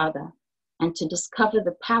each other and to discover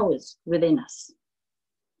the powers within us.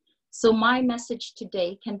 So my message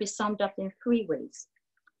today can be summed up in 3 ways.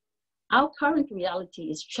 Our current reality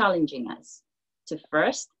is challenging us to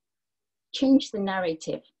first, change the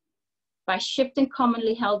narrative. By shifting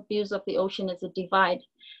commonly held views of the ocean as a divide,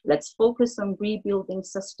 let's focus on rebuilding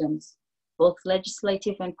systems, both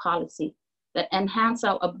legislative and policy, that enhance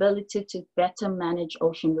our ability to better manage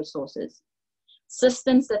ocean resources.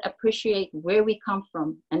 Systems that appreciate where we come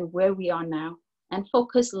from and where we are now, and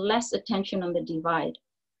focus less attention on the divide,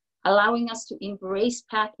 allowing us to embrace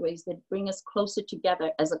pathways that bring us closer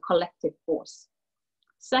together as a collective force.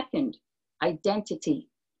 Second, identity.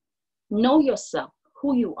 Know yourself,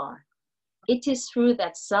 who you are. It is through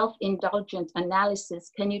that self-indulgent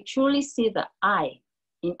analysis can you truly see the I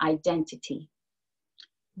in identity.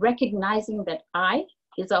 Recognizing that I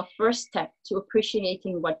is our first step to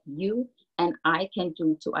appreciating what you and I can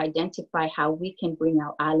do to identify how we can bring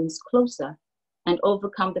our islands closer and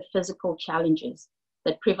overcome the physical challenges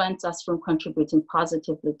that prevent us from contributing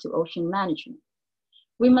positively to ocean management.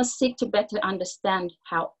 We must seek to better understand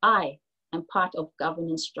how I am part of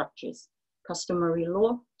governance structures, customary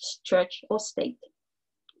law, church, or state.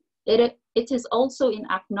 It is also in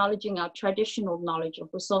acknowledging our traditional knowledge of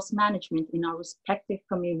resource management in our respective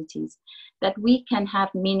communities that we can have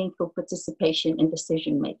meaningful participation in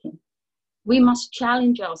decision-making. We must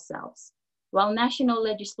challenge ourselves. While national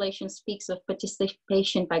legislation speaks of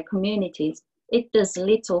participation by communities, it does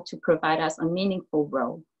little to provide us a meaningful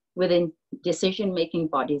role within decision-making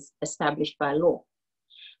bodies established by law.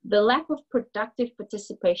 The lack of productive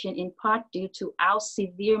participation in part due to our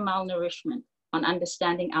severe malnourishment on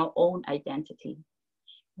understanding our own identity.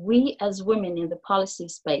 We as women in the policy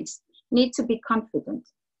space need to be confident,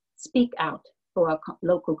 speak out for our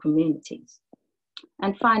local communities.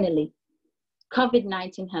 And finally,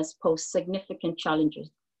 COVID-19 has posed significant challenges,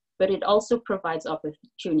 but it also provides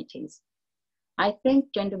opportunities. I think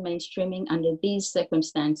gender mainstreaming under these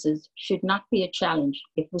circumstances should not be a challenge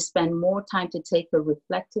if we spend more time to take a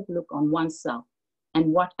reflective look on oneself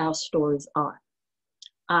and what our stories are.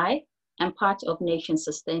 I am part of nations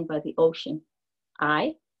sustained by the ocean.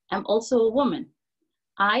 I am also a woman.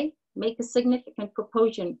 I make a significant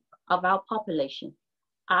proportion of our population.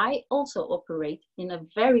 I also operate in a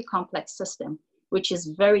very complex system, which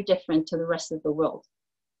is very different to the rest of the world.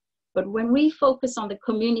 But when we focus on the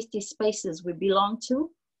community spaces we belong to,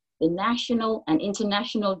 the national and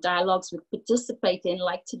international dialogues we participate in,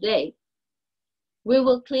 like today, we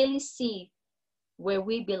will clearly see where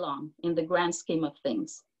we belong in the grand scheme of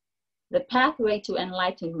things. The pathway to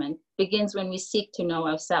enlightenment begins when we seek to know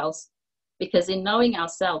ourselves, because in knowing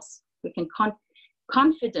ourselves, we can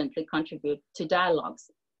confidently contribute to dialogues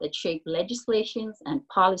that shape legislations and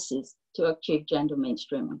policies to achieve gender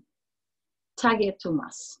mainstreaming. Tage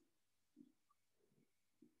Tumas.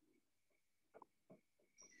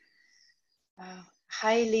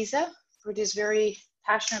 Hi, Lysa, for this very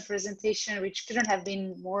passionate presentation, which couldn't have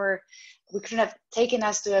been more, we couldn't have taken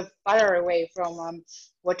us to a farther away from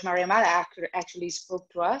what Mariamalia actually spoke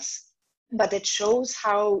to us, but it shows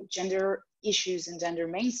how gender issues and gender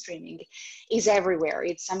mainstreaming is everywhere.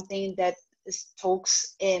 It's something that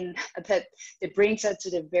talks in, that brings us to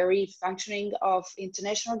the very functioning of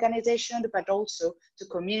international organizations, but also to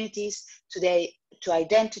communities, to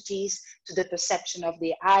identities, to the perception of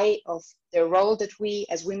the I, of the role that we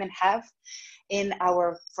as women have in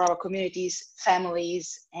for our communities,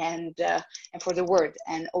 families, and for the world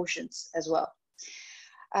and oceans as well.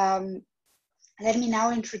 Let me now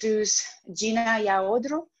introduce Gina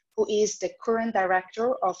Oduro, who is the current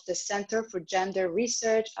director of the Center for Gender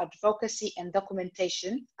Research, Advocacy and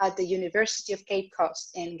Documentation at the University of Cape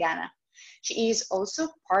Coast in Ghana. She is also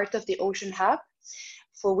part of the Ocean Hub,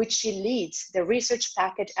 for which she leads the research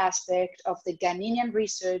package aspect of the Ghanaian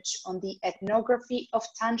research on the ethnography of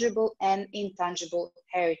tangible and intangible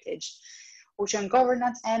heritage, ocean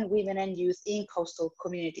governance, and women and youth in coastal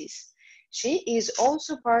communities. She is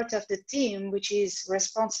also part of the team which is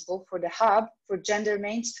responsible for the Hub for gender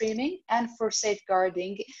mainstreaming and for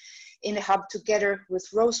safeguarding in the Hub, together with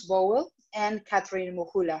Rose Bowell and Catherine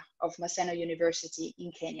Muhula of Maseno University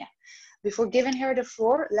in Kenya. Before giving her the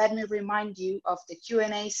floor, let me remind you of the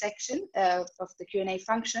Q&A section, of the Q&A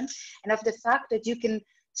function, and of the fact that you can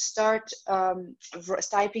start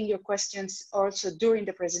typing your questions also during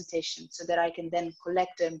the presentation, so that I can then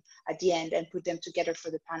collect them at the end and put them together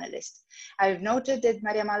for the panelists. I've noted that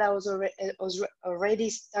Mariamalia was already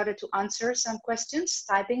started to answer some questions,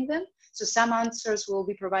 typing them. So some answers will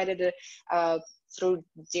be provided through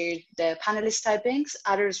the panelist typings,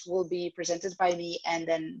 others will be presented by me and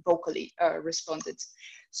then vocally responded.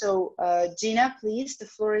 So Gina, please, the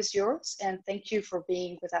floor is yours, and thank you for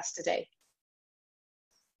being with us today.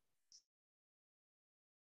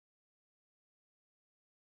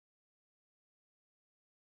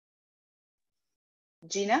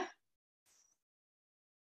 Gina?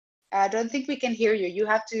 I don't think we can hear you. You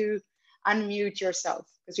have to unmute yourself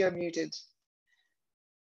because you're muted.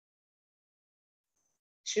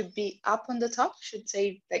 Should be up on the top, should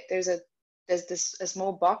say like there's a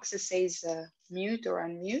small box that says mute or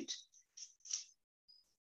unmute.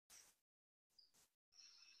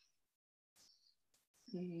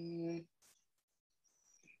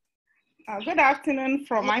 Good afternoon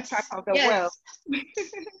from my part of the world.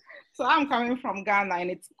 So I'm coming from Ghana and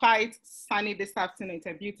it's quite sunny this afternoon. It's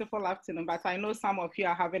a beautiful afternoon, but I know some of you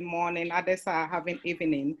are having morning, others are having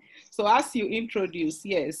evening. So as you introduce,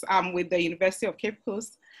 yes, I'm with the University of Cape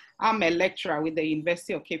Coast. I'm a lecturer with the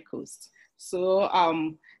University of Cape Coast. So,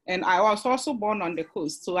 and I was also born on the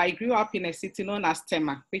coast. So I grew up in a city known as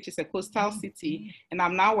Tema, which is a coastal city. And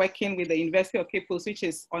I'm now working with the University of Cape Coast, which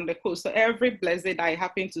is on the coast. So every blessed day I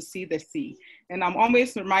happen to see the sea. And I'm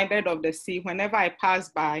always reminded of the sea. Whenever I pass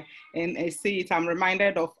by and I see it, I'm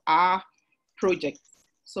reminded of our project.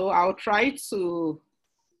 So I'll try to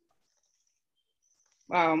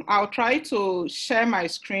share my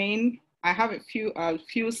screen. I have a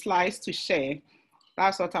few slides to share.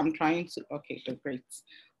 That's what I'm trying to, okay, great.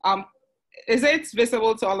 Is it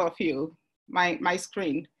visible to all of you, my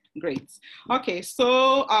screen? Great. Okay,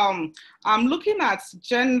 so I'm looking at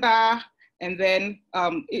gender and then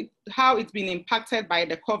how it's been impacted by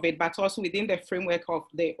the COVID, but also within the framework of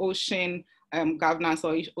the ocean governance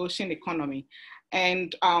or ocean economy.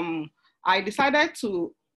 And I decided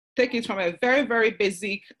to take it from a very, very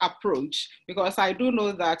basic approach, because I do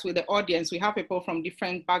know that with the audience, we have people from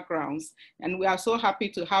different backgrounds, and we are so happy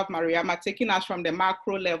to have Mariama taking us from the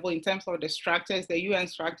macro level in terms of the structures, the UN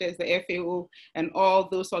structures, the FAO, and all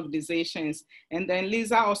those organizations. And then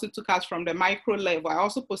Lysa also took us from the micro level. I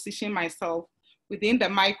also position myself within the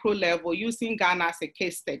micro level using Ghana as a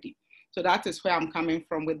case study. So that is where I'm coming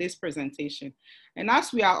from with this presentation. And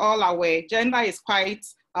as we are all aware, gender is quite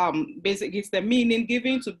basic. It's the meaning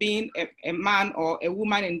given to being a man or a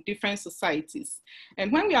woman in different societies.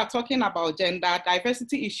 And when we are talking about gender,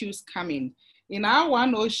 diversity issues come in. In our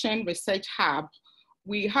One Ocean Research Hub,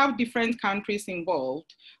 we have different countries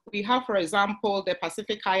involved. We have, for example, the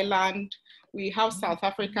Pacific Island, we have South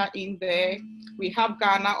Africa in there, we have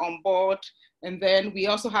Ghana on board, and then we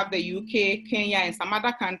also have the UK, Kenya, and some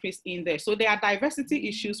other countries in there. So there are diversity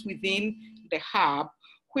issues within the hub,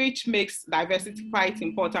 which makes diversity quite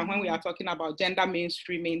important when we are talking about gender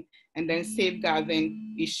mainstreaming and then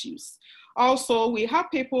safeguarding issues. Also, we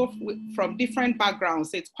have people from different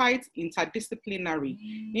backgrounds. It's quite interdisciplinary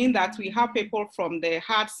in that we have people from the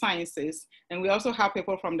hard sciences, and we also have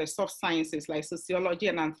people from the soft sciences like sociology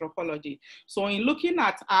and anthropology. So in looking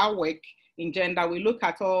at our work in gender, we look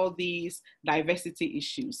at all these diversity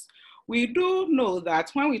issues. We do know that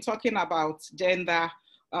when we're talking about gender,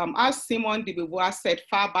 as Simone de Beauvoir said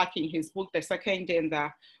far back in his book, The Second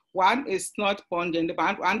Gender, one is not born gender,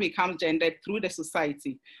 but one becomes gendered through the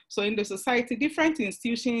society. So in the society, different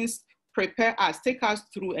institutions prepare us, take us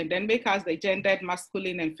through, and then make us the gendered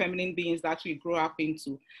masculine and feminine beings that we grow up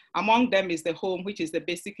into. Among them is the home, which is the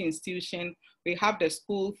basic institution. We have the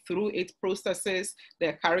school through its processes,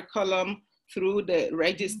 the curriculum, through the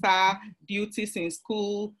register, duties in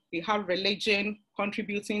school. We have religion,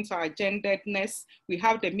 contributing to our genderedness. We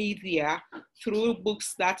have the media through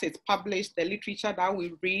books that it's published, the literature that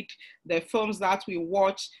we read, the films that we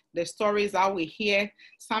watch, the stories that we hear,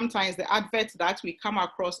 sometimes the adverts that we come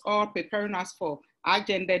across, all preparing us for our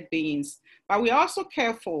gendered beings. But we're also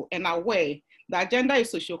careful and aware that gender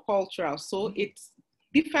is sociocultural, so it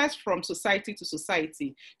differs from society to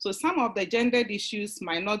society. So some of the gendered issues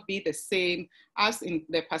might not be the same as in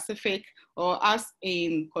the Pacific or as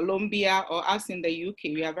in Colombia or as in the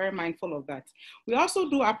UK. We are very mindful of that. We also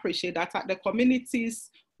do appreciate that the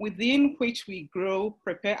communities within which we grow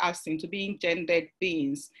prepare us into being gendered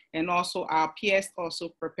beings, and also our peers also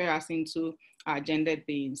prepare us into gendered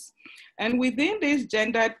beings. And within this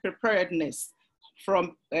gendered preparedness,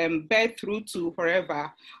 from birth through to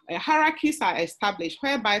wherever, hierarchies are established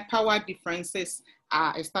whereby power differences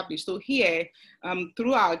are established. So here,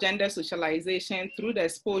 through our gender socialization, through the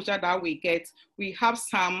exposure that we get, we have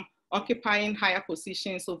some occupying higher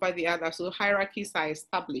positions over the other, so hierarchies are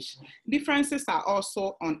established. Differences are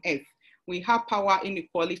also on earth. We have power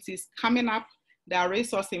inequalities coming up. There are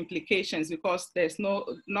resource implications because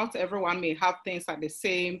not everyone may have things at the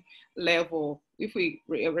same level. If we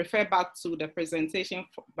refer back to the presentation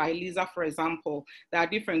by Lysa, for example, there are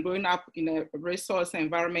different growing up in a resource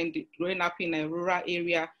environment, growing up in a rural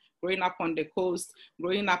area, growing up on the coast,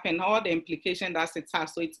 growing up, and all the implications that it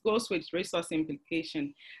has. So it goes with resource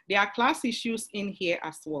implication. There are class issues in here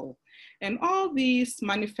as well. And all these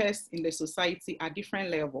manifest in the society at different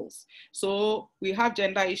levels. So we have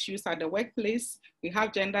gender issues at the workplace. We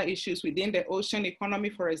have gender issues within the ocean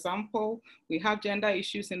economy, for example. We have gender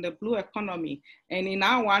issues in the blue economy. And in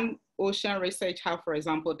our One Ocean Research Hub, for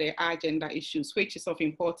example, there are gender issues, which is of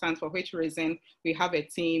importance, for which reason we have a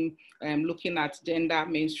team looking at gender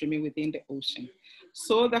mainstreaming within the ocean.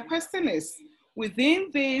 So the question is, within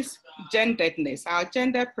this genderedness, our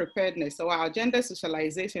gender preparedness, or our gender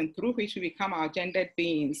socialization through which we become our gendered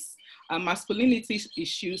beings, masculinity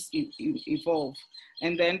issues evolve.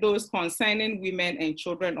 And then those concerning women and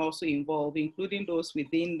children also evolve, including those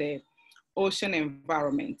within the ocean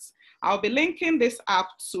environment. I'll be linking this up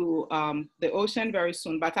to the ocean very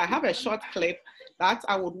soon, but I have a short clip that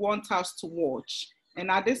I would want us to watch. And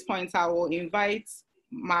at this point, I will invite,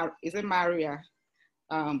 Maria?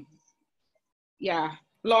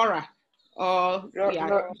 Laura.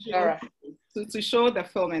 Laura. To show the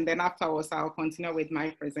film, and then afterwards I'll continue with my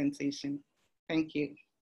presentation. Thank you.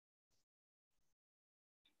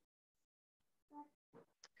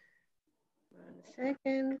 One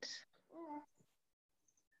second.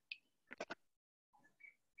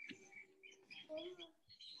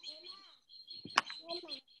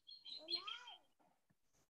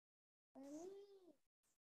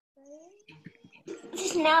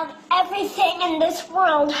 Now everything in this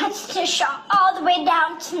world has to shut all the way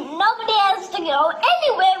down. Nobody has to go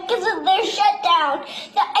anywhere because of their shutdown.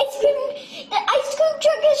 The ice cream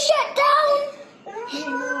truck is shut down,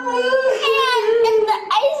 and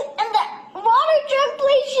the water truck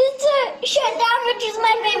place is shut down, which is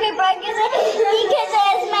my favorite part because it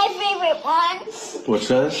is my favorite one. What's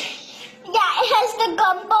that? Yeah, it has the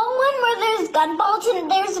gumball one where there's gunballs and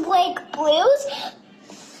there's like blues.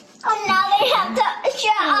 And now they have to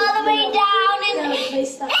shut all the way down, and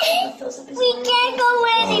we can't go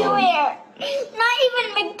anywhere. Not even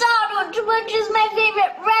McDonald's, which is my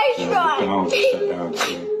favorite restaurant.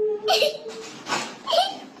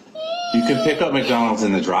 You can pick up McDonald's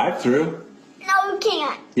in the drive-thru. No, you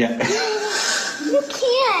can't. Yeah. You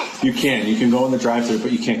can't. You can. You can go in the drive-thru,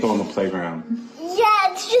 but you can't go on the playground.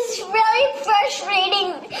 Yeah, it's just really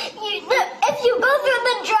frustrating. If you go through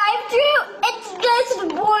the drive-thru, it's just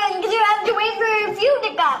boring because you have to wait for your food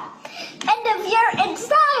to come. And if you're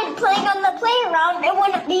inside playing on the playground, it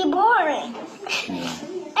wouldn't be boring.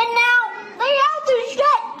 And now they have to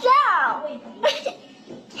shut down.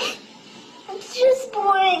 It's just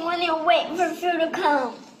boring when you're waiting for food to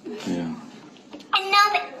come. Yeah. And now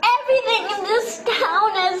everything in this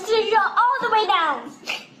town has to shut all the way down.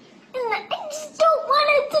 And I just don't want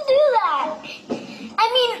it to do that. I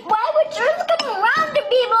mean, why would germs come around to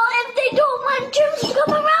people if they don't want germs to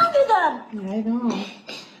come around to them? I know.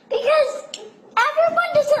 Because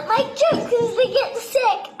everyone doesn't like germs because they get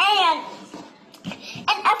sick, and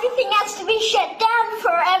everything has to be shut down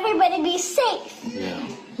for everybody to be safe. Yeah.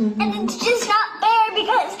 And it's just not fair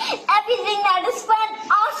because everything that is fun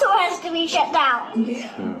also has to be shut down. Yeah.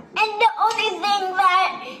 And the only thing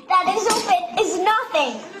that is open is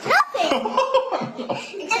nothing. Nothing.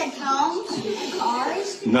 Except homes and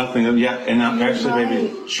cars. Nothing. Yeah, and actually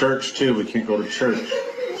maybe church too. We can't go to church.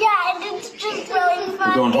 Yeah, and it's just really fun.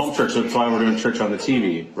 We're going home church. That's why we're doing church on the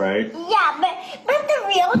TV, right? Yeah, but the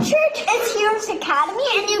real church is Heroes Academy,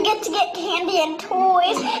 and you get to get candy and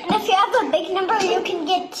toys. And if you have a big number, you can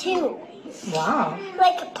get 2. Wow.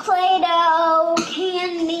 Like Play-Doh,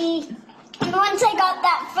 candy. And once I got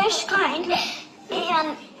that fish kind,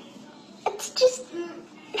 and it's just,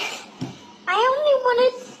 I only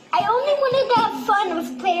wanted to have fun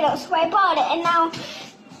with Play-Doh, so I bought it, and now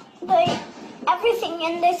everything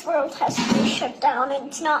in this world has to be shut down.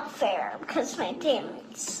 It's not fair because my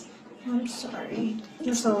parents. I'm sorry.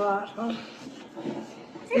 That's a lot, huh?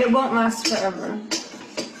 And it won't last forever.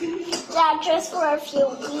 Yeah, just for a few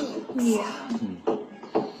weeks. Yeah.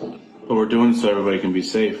 But we're doing so everybody can be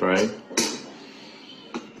safe, right?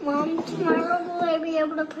 Mom, tomorrow will I be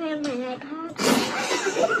able to play on my iPad?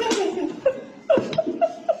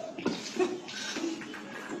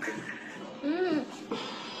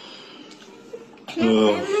 Can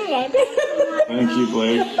I play on my iPad? Thank you,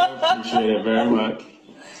 Blake. I appreciate it very much.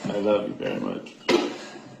 I love you very much.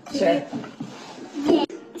 Sure.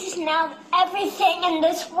 Just now, everything in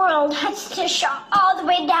this world has to shut all the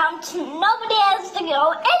way down to nobody has to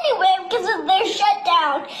go anywhere because of their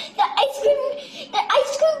shutdown. The ice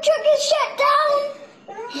cream truck is shut down.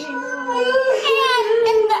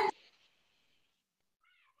 And the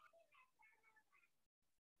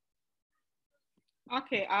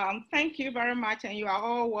Okay, thank you very much, and you are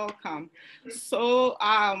all welcome. So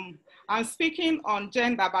I'm speaking on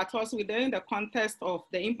gender, but also within the context of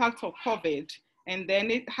the impact of COVID, and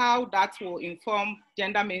then how that will inform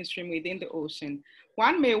gender mainstream within the ocean.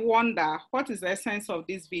 One may wonder, what is the essence of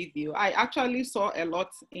this video? I actually saw a lot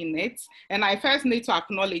in it, and I first need to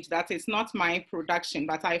acknowledge that it's not my production,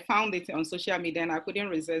 but I found it on social media and I couldn't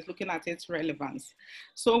resist looking at its relevance.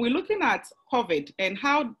 So we're looking at COVID and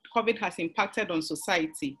how COVID has impacted on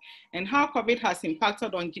society and how COVID has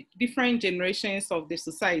impacted on different generations of the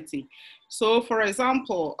society. So for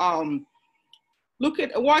example,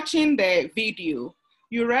 watching the video,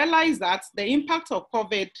 you realize that the impact of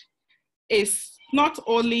COVID is not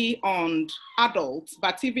only on adults,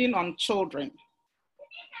 but even on children.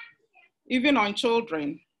 Even on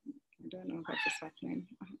children. I don't know what is happening.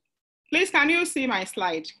 Please, can you see my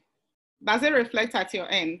slide? Does it reflect at your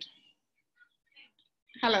end?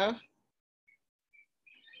 Hello?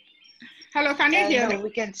 Hello, can you hear me? We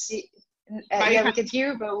can see. Yeah, we can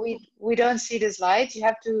hear, but we don't see the slides. You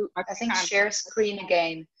have to, I think, share screen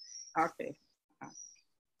again. Okay.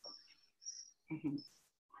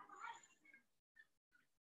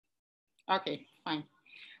 Okay, fine.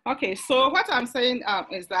 Okay, so what I'm saying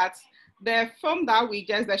is that the film that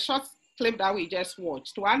the short clip that we just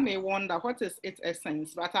watched, one may wonder what is its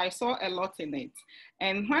essence, but I saw a lot in it.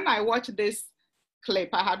 And when I watched this clip,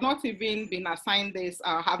 I had not even been assigned this,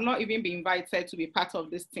 have not even been invited to be part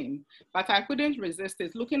of this team, but I couldn't resist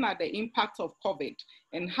it, looking at the impact of COVID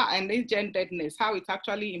and this genderedness, how it's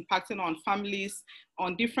actually impacting on families,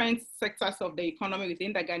 on different sectors of the economy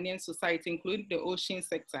within the Ghanaian society, including the ocean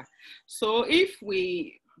sector. So if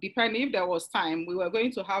there was time, we were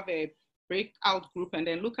going to have a breakout group and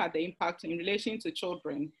then look at the impact in relation to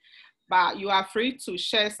children. But you are free to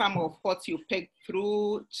share some of what you picked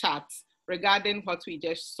through chats regarding what we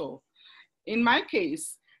just saw. In my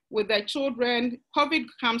case, with the children, COVID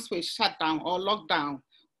comes with shutdown or lockdown,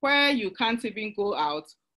 where you can't even go out,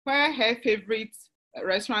 where her favorite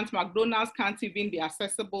restaurant, McDonald's, can't even be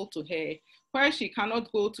accessible to her, where she cannot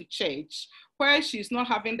go to church, where she's not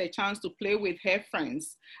having the chance to play with her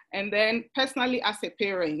friends. And then personally as a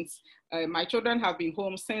parent, my children have been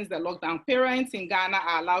home since the lockdown. Parents in Ghana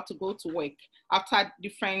are allowed to go to work after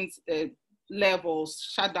different levels,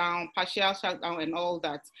 shutdown, partial shutdown, and all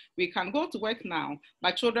that. We can go to work now,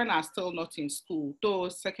 but children are still not in school.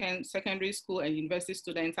 Those secondary school and university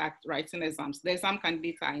students are writing exams. The exam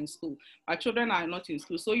candidates are in school, but children are not in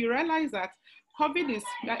school. So you realize that COVID is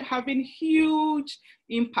having huge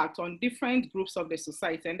impact on different groups of the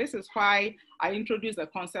society. And this is why I introduced the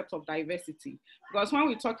concept of diversity. Because when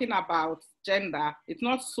we're talking about gender, it's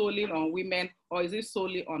not solely on women or is it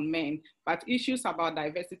solely on men, but issues about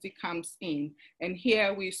diversity comes in. And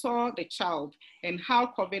here we saw the child and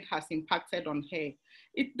how COVID has impacted on her.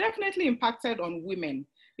 It definitely impacted on women.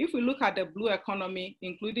 If we look at the blue economy,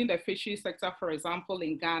 including the fishery sector, for example,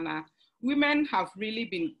 in Ghana, women have really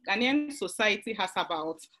been, Ghanaian society has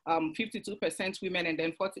about 52% women and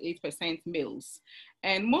then 48% males.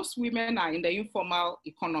 And most women are in the informal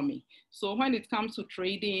economy. So when it comes to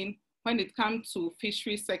trading, when it comes to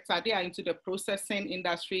fishery sector, they are into the processing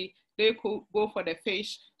industry. They could go for the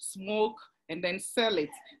fish, smoke, and then sell it.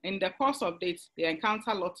 In the course of it, they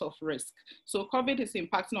encounter lots of risk. So COVID is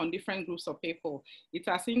impacting on different groups of people. It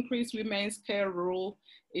has increased women's care role.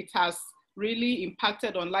 It has really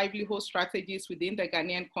impacted on livelihood strategies within the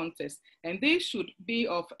Ghanaian context. And this should be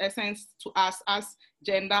of essence to us as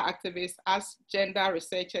gender activists, as gender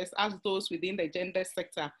researchers, as those within the gender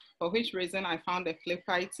sector, for which reason I found the flip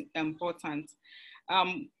quite important.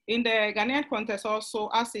 In the Ghanaian context also,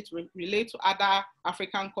 as it relates to other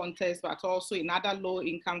African contexts, but also in other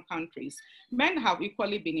low-income countries, men have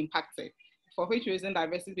equally been impacted, for which reason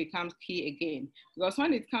diversity becomes key again. Because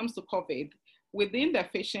when it comes to COVID, within the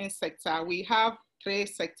fishing sector, we have three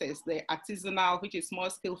sectors: the artisanal, which is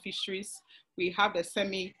small-scale fisheries, we have the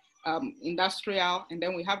semi-industrial, and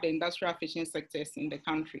then we have the industrial fishing sectors in the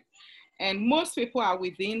country. And most people are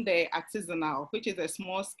within the artisanal, which is a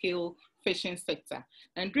small-scale fishing sector.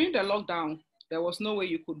 And during the lockdown, there was no way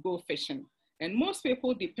you could go fishing. And most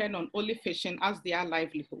people depend on only fishing as their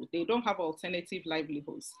livelihood. They don't have alternative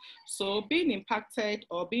livelihoods. So being impacted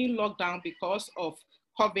or being locked down because of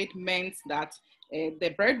COVID meant that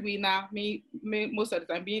the breadwinner, most of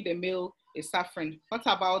the time being the male, is suffering. What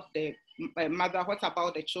about the mother? What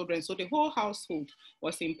about the children? So the whole household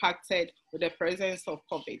was impacted with the presence of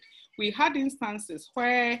COVID. We had instances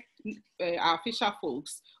where our fisher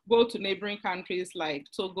folks go to neighboring countries like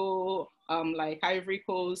Togo, like Ivory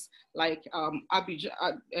Coast, like Abidjan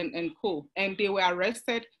and co. And they were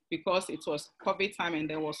arrested because it was COVID time and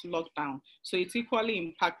there was lockdown. So it equally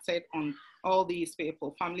impacted on all these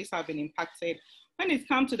people. Families have been impacted. When it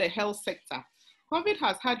comes to the health sector, COVID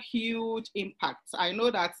has had huge impacts. I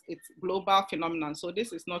know that it's a global phenomenon, so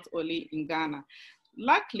this is not only in Ghana.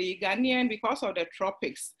 Luckily, Ghanaian, because of the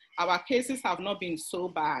tropics, our cases have not been so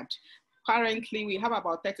bad. Currently, we have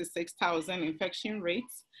about 36,000 infection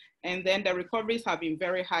rates, and then the recoveries have been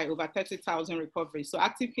very high, over 30,000 recoveries. So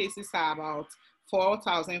active cases are about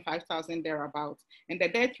 4,000, 5,000 thereabouts. And the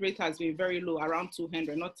death rate has been very low, around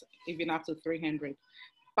 200, not even up to 300.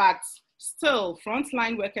 But still,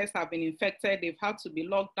 frontline workers have been infected. They've had to be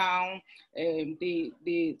locked down.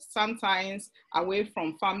 They sometimes away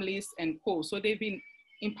from families and co. So they've been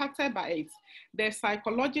impacted by it. The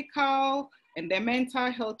psychological and the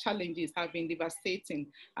mental health challenges have been devastating.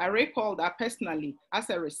 I recall that personally, as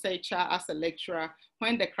a researcher, as a lecturer,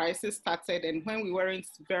 when the crisis started and when we weren't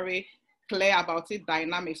very clear about its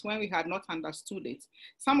dynamics, when we had not understood it,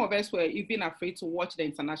 some of us were even afraid to watch the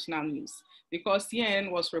international news because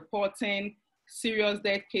CNN was reporting serious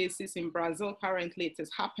death cases in Brazil. Currently it is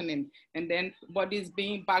happening, and then bodies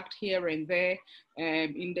being bagged here and there.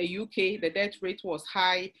 In the UK, the death rate was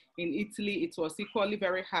high. In Italy, it was equally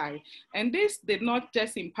very high. And this did not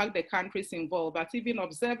just impact the countries involved, but even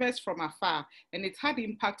observers from afar, and it had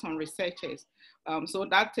impact on researchers. So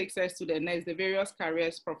that takes us to the next, the various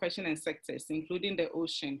careers, professions, and sectors, including the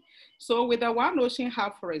ocean. So with the One Ocean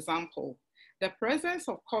Hub, for example, the presence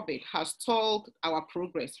of COVID has stalled our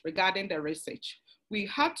progress regarding the research. We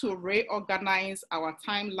had to reorganize our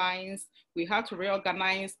timelines. We had to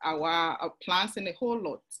reorganize our plans and a whole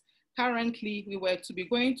lot. Currently, we were to be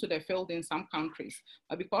going to the field in some countries,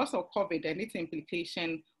 but because of COVID and its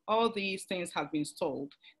implication, all these things have been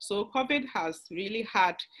stalled. So COVID has really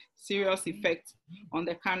had serious effects on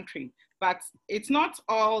the country, but it's not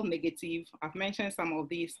all negative. I've mentioned some of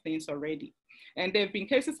these things already. And there have been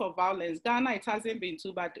cases of violence. Ghana, it hasn't been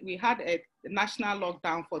too bad. We had a national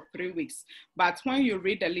lockdown for 3 weeks. But when you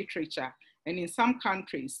read the literature, and in some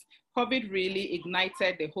countries, COVID really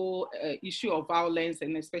ignited the whole issue of violence,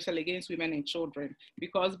 and especially against women and children,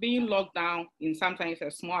 because being locked down in sometimes a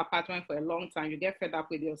small apartment for a long time, you get fed up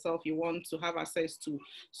with yourself, you want to have access to.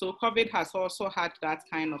 So COVID has also had that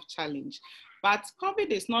kind of challenge. But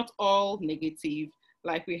COVID is not all negative.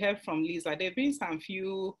 Like we heard from Lysa, there have been some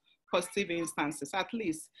few positive instances. At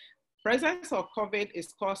least presence of COVID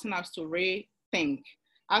is causing us to rethink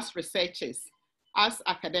as researchers, as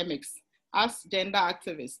academics, as gender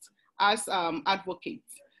activists, as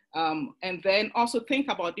advocates, and then also think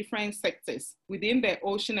about different sectors within the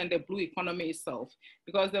ocean and the blue economy itself,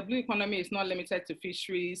 because the blue economy is not limited to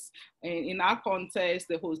fisheries. In our context,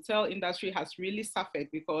 the hotel industry has really suffered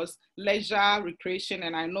because leisure, recreation,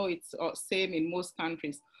 and I know it's same in most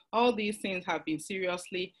countries, all these things have been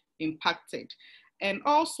seriously impacted. And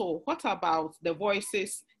also, what about the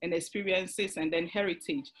voices and experiences and then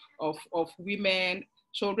heritage of women,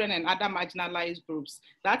 children, and other marginalized groups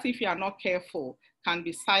that, if you are not careful, can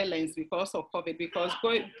be silenced because of COVID? Because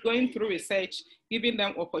going through research, giving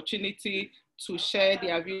them opportunity to share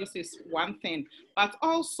their views is one thing, but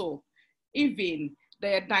also even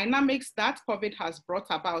the dynamics that COVID has brought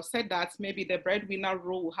about said that maybe the breadwinner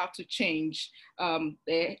role will have to change,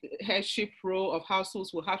 the headship role of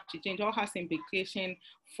households will have to change. All has implication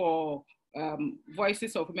for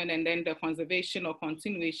voices of women and then the conservation or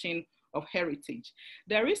continuation of heritage.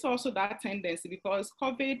 There is also that tendency because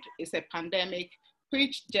COVID is a pandemic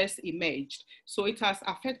which just emerged. So it has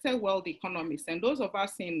affected world economies. And those of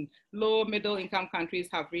us in low middle income countries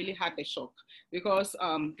have really had the shock because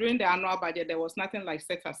during the annual budget, there was nothing like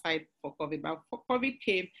set aside for COVID, but COVID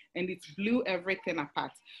came and it blew everything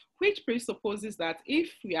apart, which presupposes that if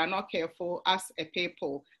we are not careful as a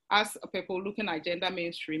people looking at gender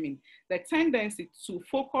mainstreaming, the tendency to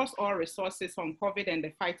focus all resources on COVID and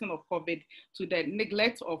the fighting of COVID to the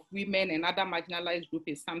neglect of women and other marginalized groups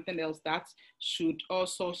is something else that should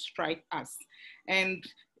also strike us. And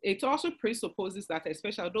it also presupposes that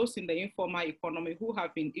especially those in the informal economy who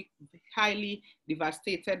have been highly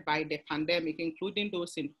devastated by the pandemic, including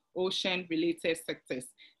those in ocean-related sectors,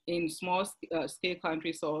 in small scale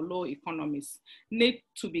countries or low economies, need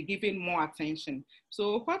to be given more attention.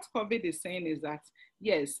 So what COVID is saying is that,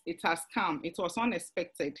 yes, it has come, it was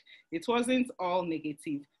unexpected, it wasn't all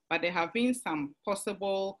negative, but there have been some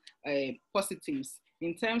possible positives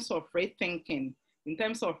in terms of rethinking, in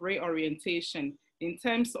terms of reorientation, in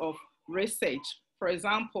terms of research. For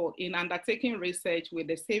example, in undertaking research with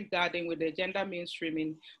the safeguarding, with the gender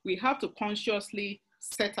mainstreaming, we have to consciously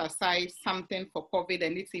set aside something for COVID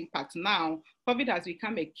and its impact. Now, COVID has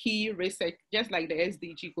become a key research, just like the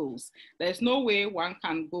SDG goals. There's no way one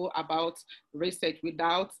can go about research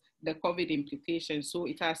without the COVID implications. So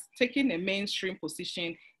it has taken a mainstream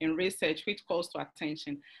position in research, which calls to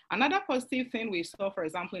attention. Another positive thing we saw, for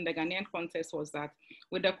example, in the Ghanaian context was that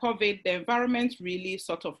with the COVID, the environment really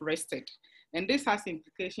sort of rested. And this has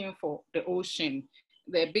implication for the ocean,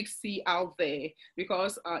 the big sea out there,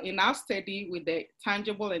 because in our study with the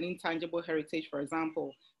tangible and intangible heritage, for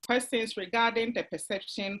example, questions regarding the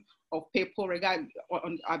perception of people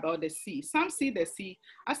about the sea. Some see the sea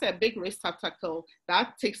as a big risk obstacle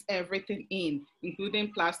that takes everything in,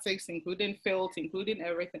 including plastics, including filth, including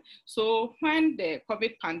everything. So when the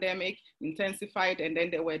COVID pandemic intensified and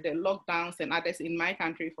then there were the lockdowns and others in my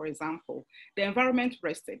country, for example, the environment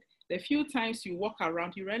rested. The few times you walk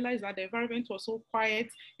around, you realize that the environment was so quiet,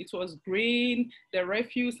 it was green, the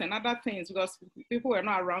refuse and other things, because people were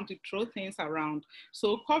not around to throw things around.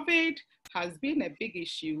 So COVID has been a big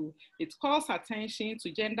issue. It calls attention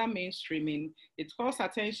to gender mainstreaming. It calls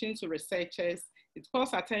attention to researchers. It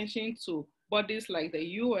calls attention to bodies like the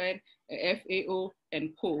UN, FAO,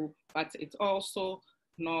 and co, but it's also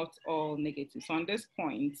not all negative. So on this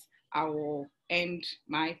point, I will end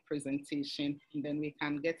my presentation and then we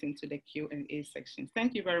can get into the Q&A section.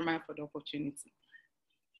 Thank you very much for the opportunity.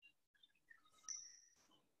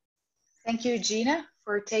 Thank you, Gina,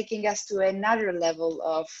 for taking us to another level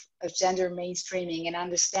of gender mainstreaming and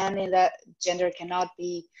understanding that gender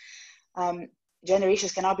issues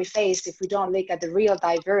cannot be faced if we don't look at the real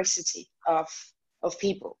diversity of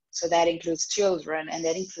people. So that includes children, and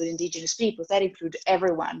that includes indigenous people, that includes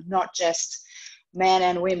everyone, not just men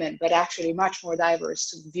and women, but actually much more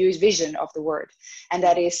diverse vision of the word. And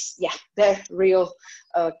that is, yeah, the real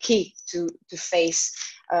key to face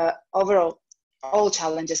overall all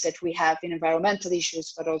challenges that we have in environmental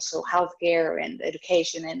issues, but also healthcare and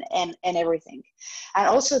education and everything. And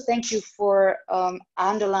also thank you for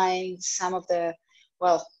underlying some of the,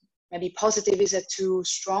 well, maybe positive is a too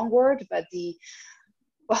strong word, but the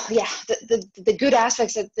good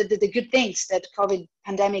aspects, the good things that COVID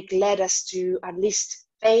pandemic led us to at least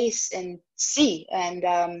face and see, and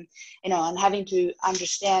and having to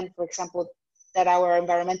understand, for example, that our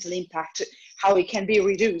environmental impact, how it can be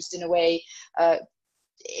reduced in a way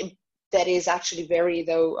that is actually very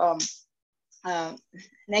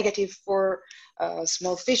negative for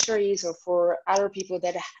small fisheries or for other people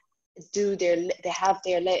that have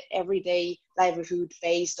their everyday livelihood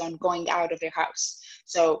based on going out of their house.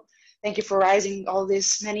 So thank you for raising all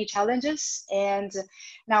these many challenges. And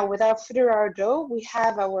now, without further ado, we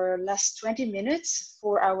have our last 20 minutes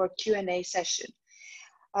for our Q&A session.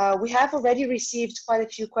 We have already received quite a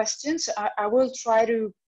few questions. I will try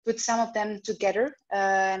to put some of them together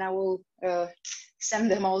and I will send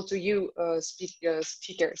them all to you,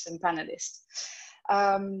 speakers and panelists.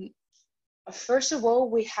 First of all,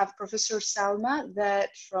 we have Professor Salma that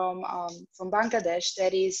from Bangladesh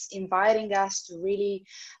that is inviting us to really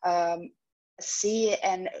see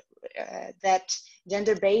and that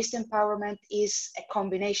gender-based empowerment is a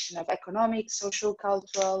combination of economic, social,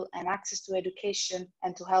 cultural, and access to education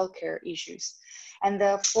and to healthcare issues. And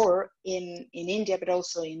therefore, in India, but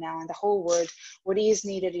also in the whole world, what is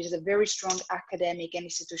needed is a very strong academic and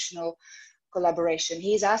institutional collaboration.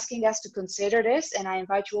 He is asking us to consider this, and I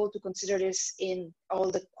invite you all to consider this in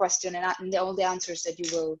all the questions and all the answers that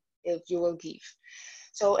you will give.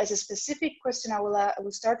 So as a specific question, I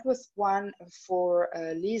will start with one for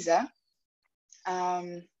Lysa.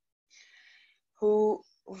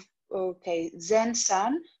 Zen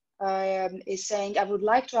San is saying, I would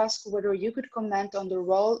like to ask whether you could comment on the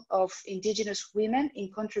role of Indigenous women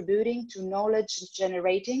in contributing to knowledge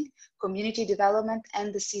generating, community development,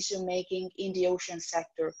 and decision making in the ocean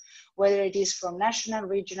sector, whether it is from national,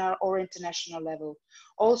 regional, or international level.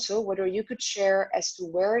 Also, whether you could share as to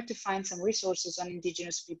where to find some resources on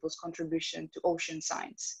Indigenous people's contribution to ocean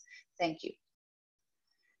science. Thank you.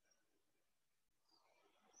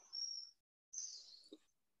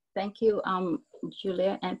 Thank you,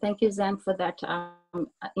 Giulia, and thank you, Zen, for that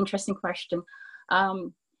interesting question.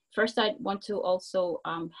 First, I want to also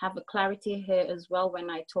have a clarity here as well when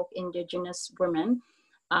I talk Indigenous women.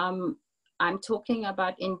 I'm talking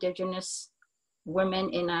about Indigenous women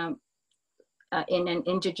in an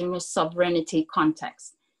Indigenous sovereignty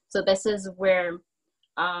context. So this is where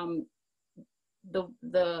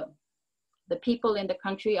the people in the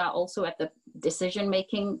country are also at the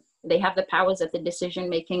decision-making. They have the powers at the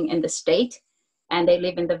decision-making in the state, and they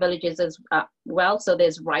live in the villages as well. So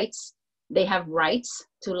there's rights. They have rights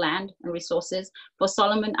to land and resources. For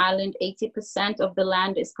Solomon Island, 80% of the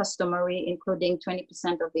land is customary, including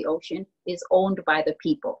 20% of the ocean is owned by the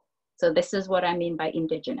people. So this is what I mean by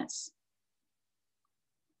Indigenous.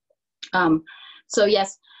 So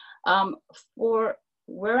yes, for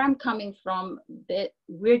where I'm coming from,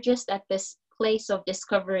 we're just at this place of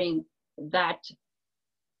discovering that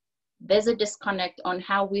there's a disconnect on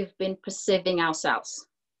how we've been perceiving ourselves.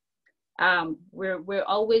 We're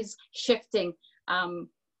always shifting. When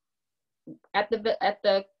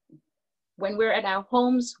we're at our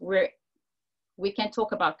homes, we can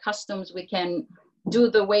talk about customs, we can do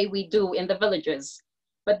the way we do in the villages,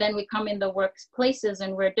 but then we come in the workplaces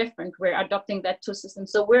and we're different. We're adopting that two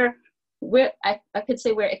systems. So I could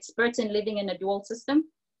say we're experts in living in a dual system.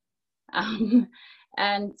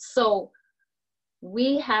 And so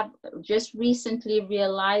we have just recently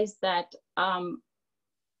realized that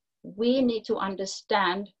we need to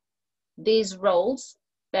understand these roles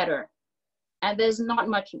better. And there's not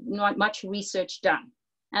much research done.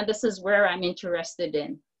 And this is where I'm interested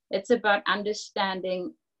in. It's about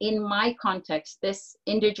understanding, in my context, this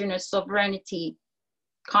Indigenous sovereignty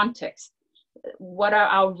context, what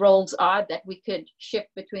our roles are that we could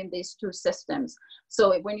shift between these two systems.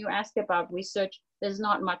 So when you ask about research, there's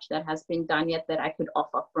not much that has been done yet that I could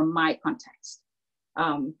offer from my context.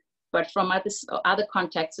 But from other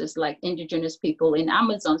contexts like Indigenous people in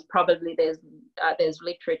Amazons, probably there's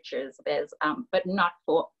literatures, but not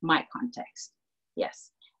for my context.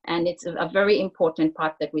 Yes, and it's a very important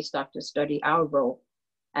part that we start to study our role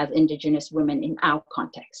as Indigenous women in our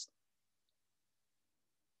context.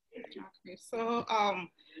 Okay, so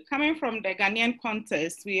coming from the Ghanaian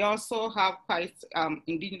context, we also have quite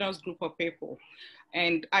Indigenous group of people.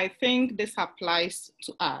 And I think this applies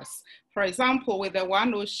to us. For example, with the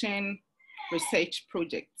One Ocean research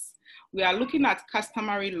projects, we are looking at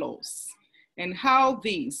customary laws and how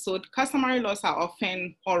so customary laws are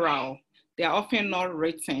often oral, they are often not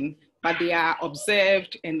written, but they are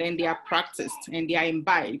observed and then they are practiced and they are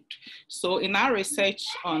imbibed. So in our research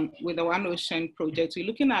with the One Ocean project, we're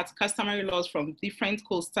looking at customary laws from different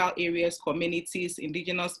coastal areas, communities,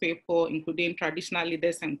 Indigenous people, including traditional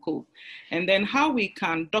leaders and co. And then how we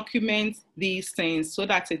can document these things so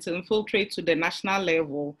that it infiltrates to the national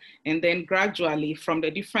level and then gradually from the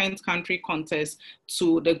different country contexts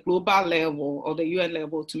to the global level or the UN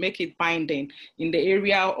level to make it binding in the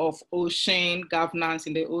area of ocean governance,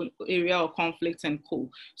 in the area of conflict and co.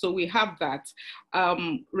 So we have that.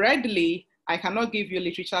 Readily, I cannot give you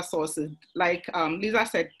literature sources. Like Lysa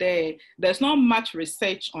said, there's not much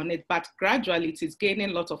research on it, but gradually it is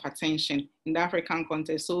gaining a lot of attention in the African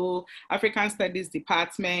context. So African Studies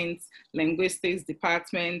departments, linguistics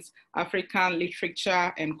departments, African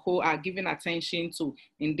literature and co are giving attention to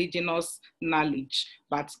Indigenous knowledge.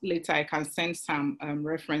 But later I can send some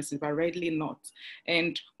references, but readily not.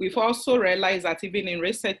 And we've also realized that even in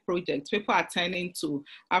research projects, people are turning to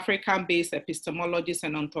African-based epistemologies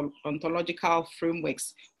and ontological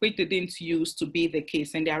frameworks, which didn't used to be the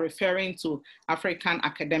case. And they are referring to African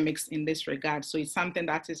academics in this regard. So it's something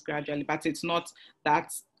that is gradually, but it's not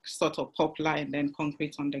that sort of popular and then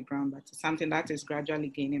concrete on the ground, but it's something that is gradually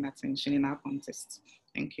gaining attention in our context.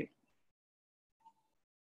 Thank you.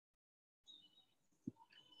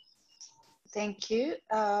 Thank you.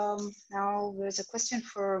 Now there's a question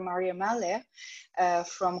for Mariamalia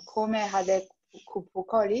from Kome Hade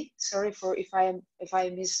Kupukoli. Sorry for if I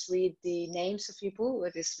misread the names of people.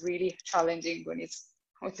 It is really challenging when it's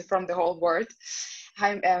from the whole word.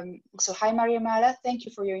 Hi Mariamalia, thank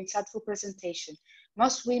you for your insightful presentation.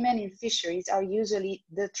 Most women in fisheries are usually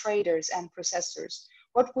the traders and processors.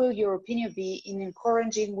 What will your opinion be in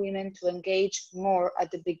encouraging women to engage more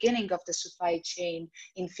at the beginning of the supply chain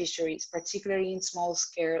in fisheries, particularly in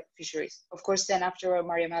small-scale fisheries? Of course, then after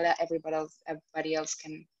Mariamalia, everybody else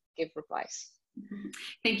can give replies.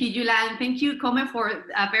 Thank you, Giulia, and thank you, Come, for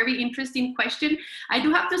a very interesting question. I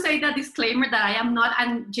do have to say that disclaimer that I am not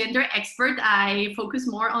a gender expert. I focus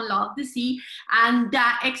more on law of the sea, and the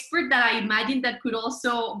expert that I imagine that could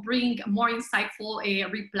also bring more insightful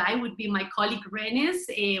reply would be my colleague Renes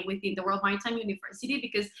within the World Maritime University,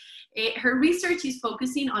 because her research is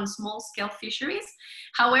focusing on small-scale fisheries.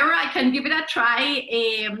 However, I can give it a try.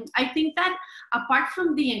 I think that apart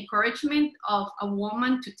from the encouragement of a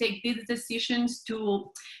woman to take these decisions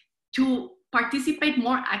to participate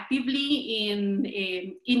more actively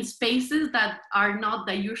in spaces that are not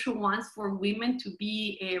the usual ones for women to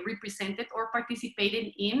be represented or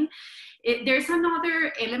participated in, there's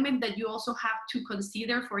another element that you also have to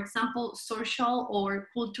consider, for example, social or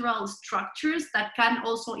cultural structures that can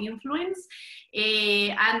also influence.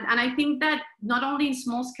 And I think that not only in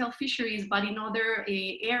small-scale fisheries, but in other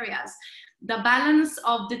areas, the balance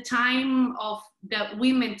of the time of the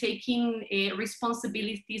women taking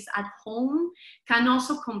responsibilities at home can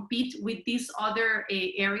also compete with these other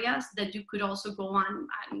areas that you could also go on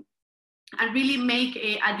and really make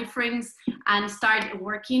a difference and start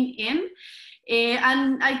working in.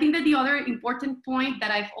 And I think that the other important point that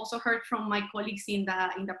I've also heard from my colleagues in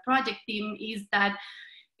the project team is that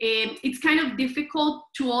it's kind of difficult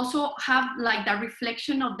to also have like the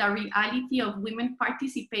reflection of the reality of women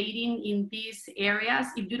participating in these areas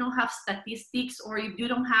if you don't have statistics or if you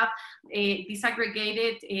don't have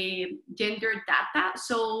disaggregated gender data.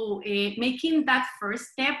 So making that first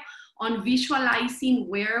step on visualizing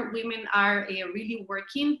where women are really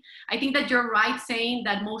working. I think that you're right saying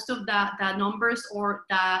that most of the numbers or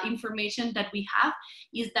the information that we have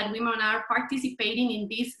is that women are participating in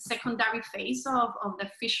this secondary phase of the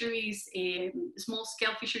fisheries,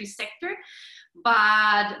 small-scale fisheries sector,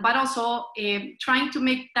 but also trying to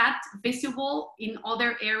make that visible in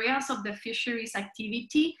other areas of the fisheries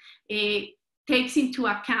activity takes into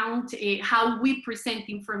account how we present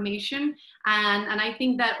information. And I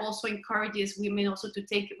think that also encourages women also to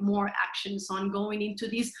take more actions on going into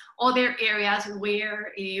these other areas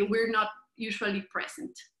where we're not usually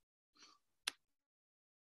present.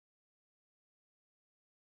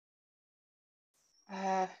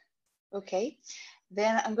 Okay,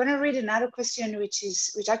 then I'm going to read another question, which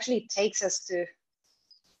actually takes us to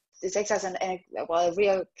a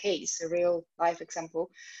real case, a real life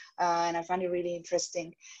example, and I find it really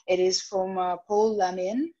interesting. It is from Paul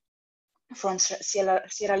Lamin from Sierra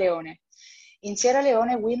Leone. In Sierra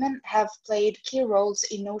Leone, women have played key roles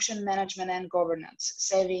in ocean management and governance,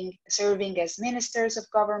 serving as ministers of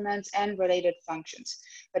government and related functions.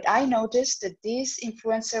 But I noticed that these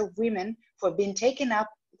influencer women who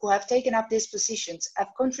have taken up these positions have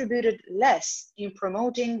contributed less in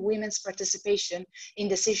promoting women's participation in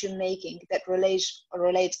decision-making that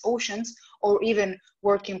relates oceans, or even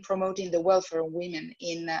work in promoting the welfare of women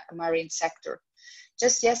in the marine sector.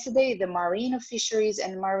 Just yesterday, the Marine of Fisheries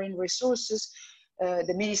and Marine Resources,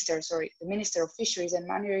 the Minister of Fisheries and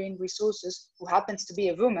Marine Resources, who happens to be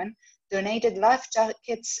a woman, donated life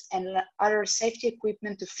jackets and other safety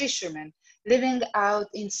equipment to fishermen, leaving out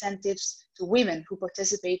incentives to women who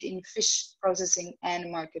participate in fish processing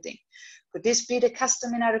and marketing. Could this be the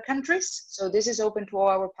custom in other countries? So this is open to all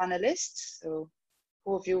our panelists. So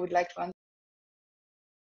who of you would like to answer?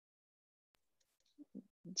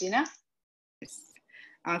 Gina? Yes.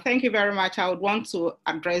 Thank you very much. I would want to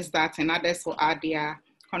address that and others will add their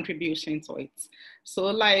contribution to it. So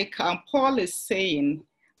like Paul is saying,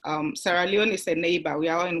 Sierra Leone is a neighbor. We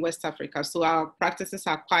are in West Africa, so our practices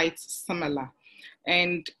are quite similar.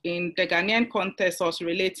 And in the Ghanaian context, also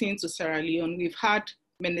relating to Sierra Leone, we've had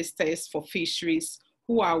ministers for fisheries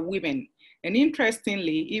who are women. And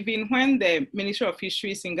interestingly, even when the Ministry of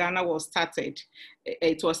Fisheries in Ghana was started,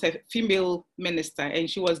 it was a female minister and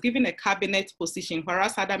she was given a cabinet position,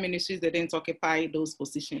 whereas other ministries didn't occupy those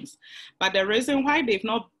positions. But the reason why they've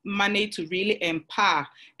not managed to really empower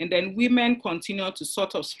and then women continue to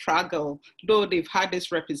sort of struggle, though they've had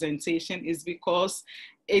this representation, is because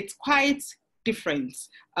it's quite different.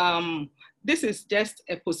 This is just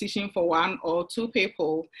a position for one or two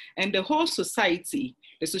people, and the whole society,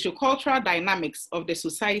 the sociocultural dynamics of the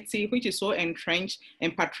society, which is so entrenched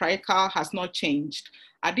and patriarchal, has not changed.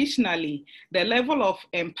 Additionally, the level of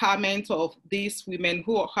empowerment of these women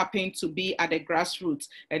who happen to be at the grassroots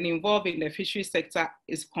and involved in the fishery sector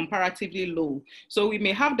is comparatively low. So we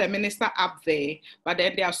may have the minister up there, but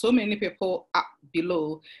then there are so many people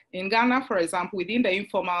below. In Ghana, for example, within the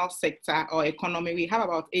informal sector or economy, we have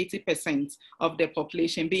about 80% of the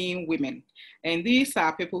population being women. And these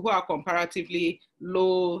are people who are comparatively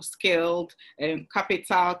low skilled, and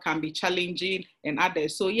capital can be challenging and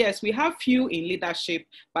others. So yes, we have few in leadership,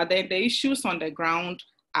 but then the issues on the ground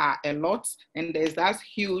are a lot, and there's that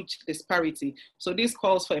huge disparity. So this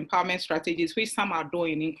calls for empowerment strategies, which some are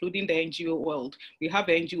doing, including the NGO world. We have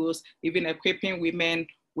NGOs even equipping women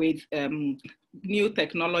with new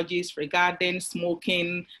technologies regarding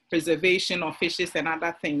smoking, preservation of fishes and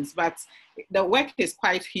other things. But the work is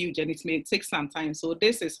quite huge and it may take some time. So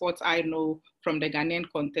this is what I know from the Ghanaian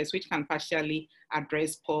context, which can partially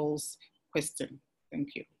address Paul's question.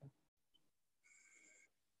 Thank you.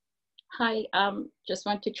 Hi, just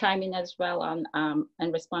want to chime in as well on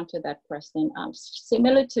and respond to that question.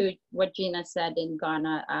 Similar to what Gina said in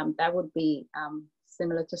Ghana, that would be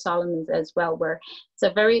similar to Solomon's as well, where it's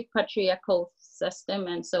a very patriarchal system,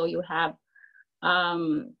 and so you have,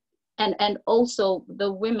 and also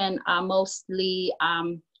the women are mostly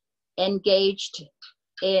engaged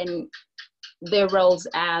in their roles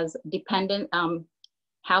as dependent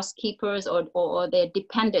housekeepers or their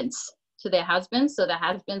dependents to their husbands. So the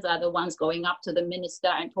husbands are the ones going up to the minister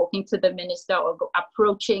and talking to the minister or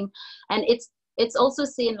approaching. And it's also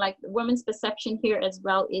seen like the women's perception here as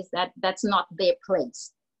well is that that's not their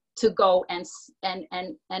place to go and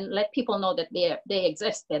let people know that they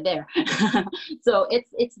exist, they're there. So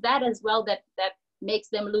it's that as well that makes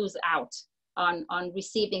them lose out on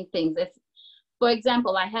receiving things. For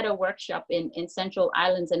example, I had a workshop in Central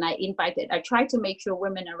Islands and I tried to make sure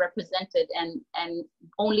women are represented and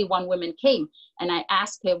only one woman came. And I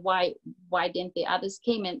asked her why didn't the others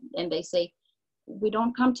came, and they say, we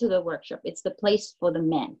don't come to the workshop. It's the place for the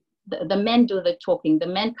men. The men do the talking. The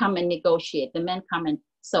men come and negotiate. The men come and,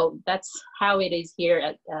 so that's how it is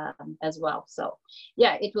here as well. So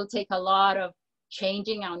yeah, it will take a lot of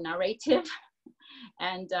changing our narrative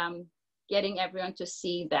and getting everyone to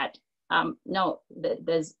see that no,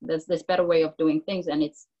 there's this better way of doing things, and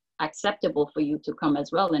it's acceptable for you to come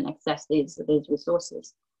as well and access these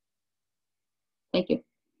resources. Thank you.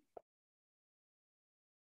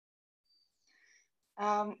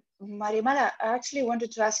 Mariamalia, I actually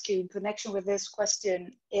wanted to ask you in connection with this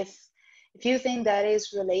question, if you think that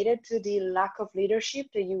is related to the lack of leadership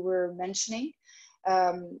that you were mentioning,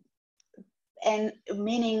 and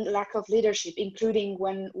meaning lack of leadership, including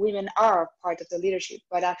when women are part of the leadership,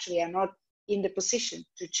 but actually are not in the position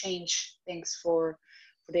to change things for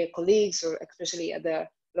their colleagues, or especially at the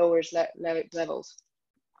lower levels.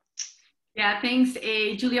 Yeah, thanks,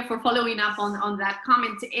 Giulia, for following up on that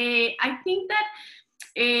comment. I think that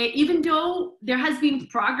even though there has been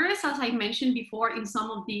progress, as I mentioned before, in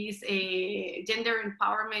some of these gender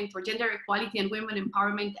empowerment or gender equality and women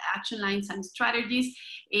empowerment action lines and strategies,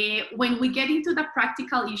 when we get into the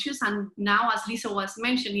practical issues, and now as Lysa was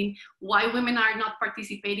mentioning, why women are not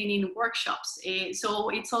participating in workshops. So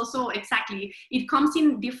it's also exactly, it comes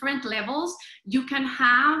in different levels. You can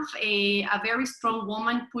have a very strong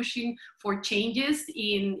woman pushing for changes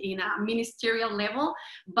in a ministerial level,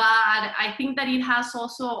 but I think that it has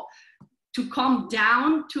also to come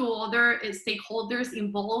down to other stakeholders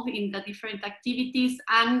involved in the different activities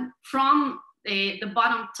and from the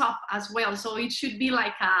bottom top as well. So it should be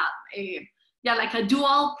like a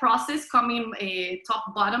dual process coming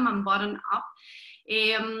top bottom and bottom up.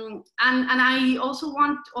 And I also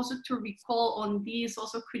want to recall on this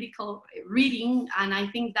also critical reading, and I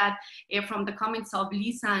think that from the comments of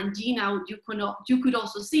Lysa and Gina, you could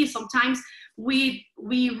also see sometimes we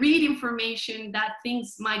read information that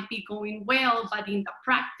things might be going well, but in the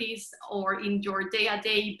practice or in your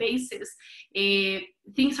day-to-day basis,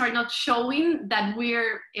 things are not showing that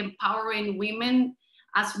we're empowering women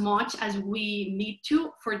as much as we need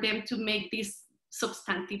to for them to make these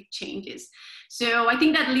substantive changes. So I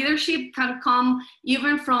think that leadership can come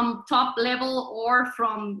even from top level or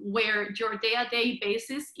from where your day-to-day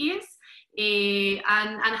basis is,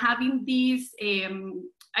 and having these,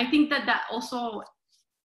 I think that also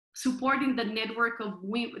supporting the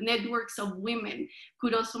networks of women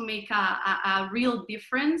could also make a real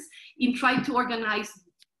difference in trying to organize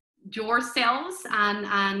yourselves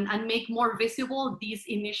and make more visible these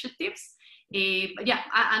initiatives.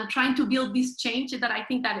 And trying to build this change that I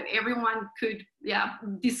think that everyone could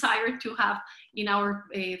desire to have in our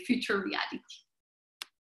future reality.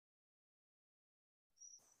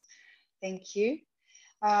 Thank you.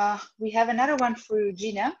 We have another one for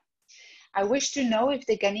Gina. I wish to know if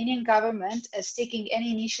the Ghanaian government is taking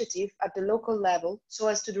any initiative at the local level so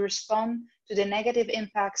as to respond to the negative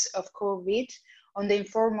impacts of COVID on the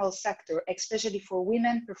informal sector, especially for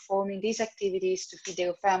women performing these activities to feed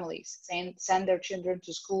their families, send their children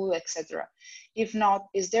to school, etc.? If not,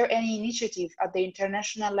 is there any initiative at the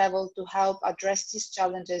international level to help address these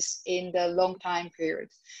challenges in the long time period?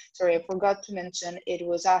 Sorry, I forgot to mention, it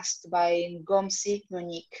was asked by Ngomsi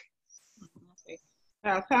Monique.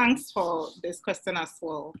 Thanks for this question as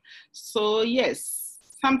well. So yes,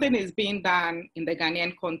 something is being done in the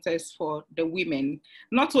Ghanaian context for the women,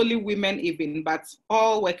 not only women even, but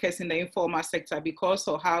all workers in the informal sector because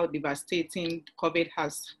of how devastating COVID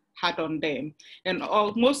has had on them. And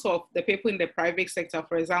most of the people in the private sector,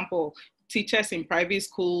 for example, teachers in private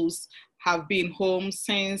schools have been home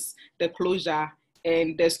since the closure,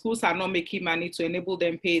 and the schools are not making money to enable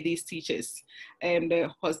them pay these teachers. And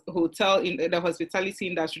the the hospitality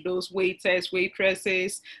industry, those waiters,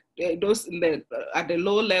 waitresses, those at the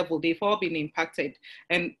low level, they've all been impacted.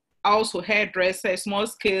 And also hairdressers, small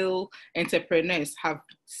scale entrepreneurs have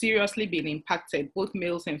seriously been impacted, both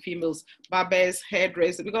males and females, barbers,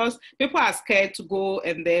 hairdressers, because people are scared to go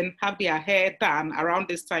and then have their hair done around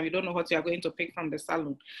this time. You don't know what you are going to pick from the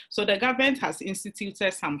salon. So the government has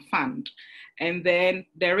instituted some fund. And then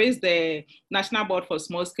there is the National Board for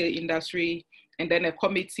Small Scale Industry, and then a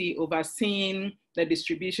committee overseeing the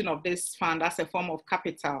distribution of this fund as a form of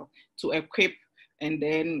capital to equip. And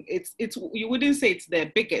then it's you wouldn't say it's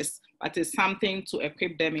the biggest, but it's something to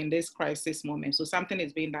equip them in this crisis moment. So something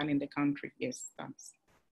is being done in the country. Yes, thanks.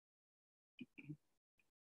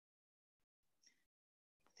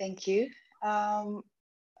 Thank you.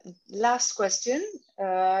 Last question.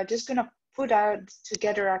 Just gonna put out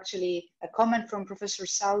together actually a comment from Professor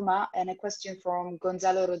Salma and a question from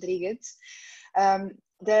Gonzalo Rodriguez.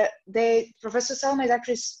 Professor Salma is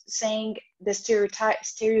actually saying the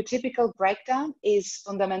stereotypical breakdown is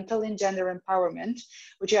fundamental in gender empowerment,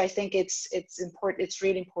 which I think it's important. It's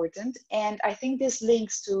really important, and I think this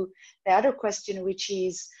links to the other question, which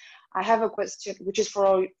is, I have a question which is for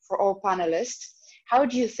all panelists. How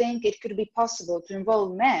do you think it could be possible to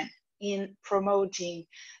involve men in promoting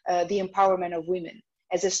the empowerment of women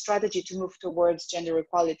as a strategy to move towards gender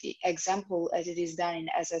equality? Example, as it is done in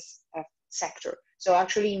SS sector. So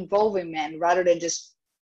actually involving men rather than just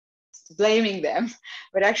blaming them,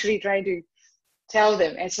 but actually trying to tell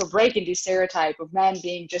them. And so breaking the stereotype of men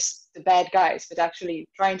being just the bad guys, but actually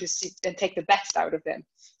trying to see and take the best out of them.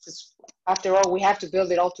 Because after all, we have to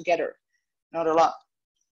build it all together, not alone.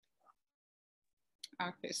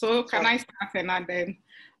 Okay, so can I start and then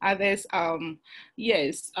others?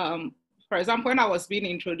 Yes. For example, when I was being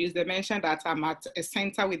introduced, they mentioned that I'm at a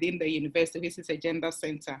center within the university, which is a gender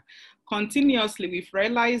center. Continuously, we've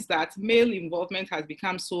realized that male involvement has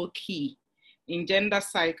become so key in gender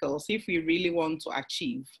cycles if we really want to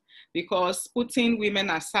achieve. Because putting women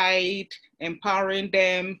aside, empowering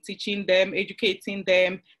them, teaching them, educating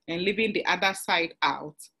them, and leaving the other side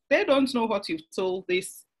out, they don't know what you've told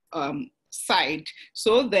this side.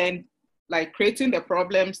 So then, like creating the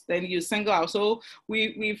problems, then you single out. So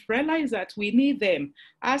we've realized that we need them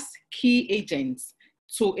as key agents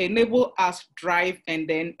to enable us drive and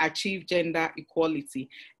then achieve gender equality.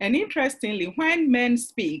 And interestingly, when men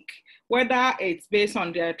speak, whether it's based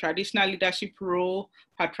on their traditional leadership role,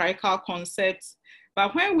 patriarchal concepts,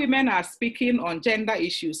 but when women are speaking on gender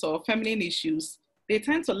issues or feminine issues, they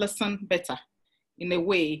tend to listen better in a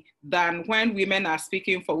way than when women are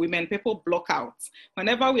speaking for women. People block out.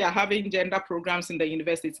 Whenever we are having gender programs in the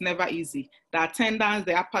university, it's never easy. The attendance,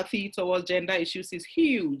 the apathy towards gender issues is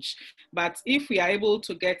huge. But if we are able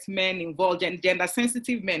to get men involved, and gender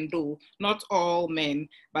sensitive men though, not all men,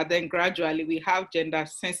 but then gradually we have gender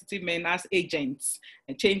sensitive men as agents,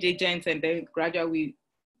 and change agents, and then gradually we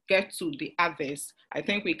get to the others, I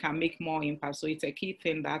think we can make more impact. So it's a key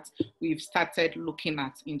thing that we've started looking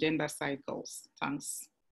at in gender cycles. Thanks.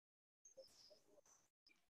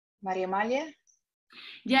 Mariamalia?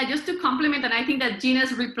 Yeah, just to complement, and I think that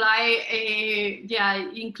Gina's reply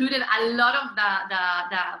included a lot of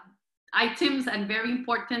the items and very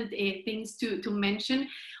important things to mention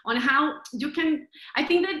on how you can, I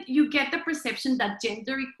think that you get the perception that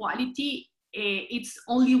gender equality it's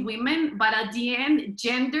only women, but at the end,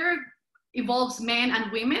 gender involves men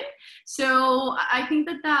and women. So I think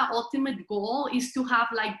that the ultimate goal is to have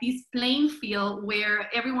like this playing field where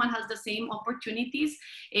everyone has the same opportunities.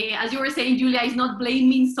 As you were saying, Giulia, is not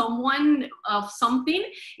blaming someone of something.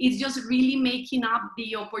 It's just really making up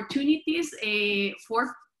the opportunities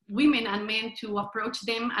for women and men to approach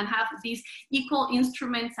them and have these equal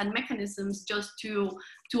instruments and mechanisms just to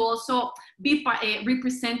also be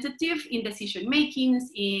representative in decision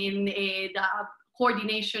makings, in the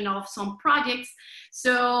coordination of some projects.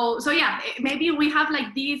 So yeah, maybe we have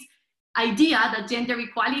like these idea that gender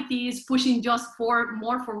equality is pushing just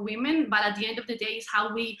more for women, but at the end of the day is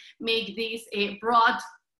how we make this a broad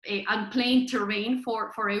and plain terrain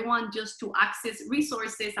for everyone just to access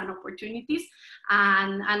resources and opportunities.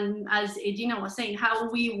 And as Gina was saying, how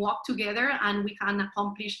we work together and we can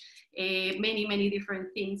accomplish many different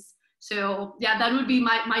things. So yeah, that would be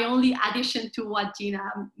my only addition to what Gina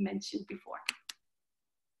mentioned before.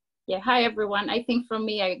 Yeah, hi everyone. I think for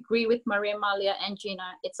me, I agree with Mariamalia and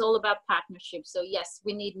Gina. It's all about partnership. So yes,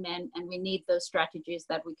 we need men and we need those strategies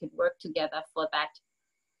that we could work together for that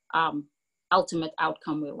ultimate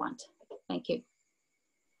outcome we want. Thank you.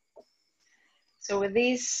 So with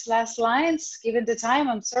these last lines, given the time,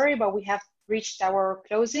 I'm sorry, but we have reached our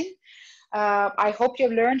closing. I hope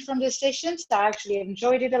you've learned from the sessions. I actually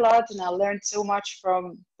enjoyed it a lot, and I learned so much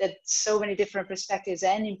from that, so many different perspectives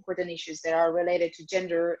and important issues that are related to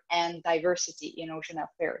gender and diversity in ocean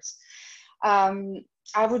affairs.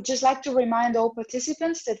 I would just like to remind all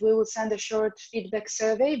participants that we will send a short feedback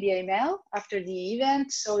survey via email after the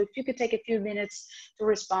event. So if you could take a few minutes to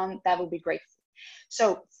respond, that would be great.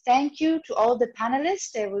 So thank you to all the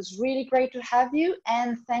panelists. It was really great to have you.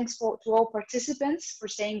 And thanks to all participants for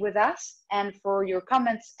staying with us and for your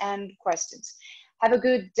comments and questions. Have a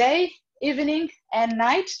good day, evening, and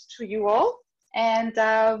night to you all. And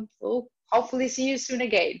we'll hopefully see you soon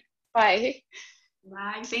again. Bye.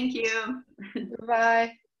 Bye, thank you.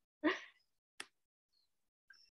 Bye.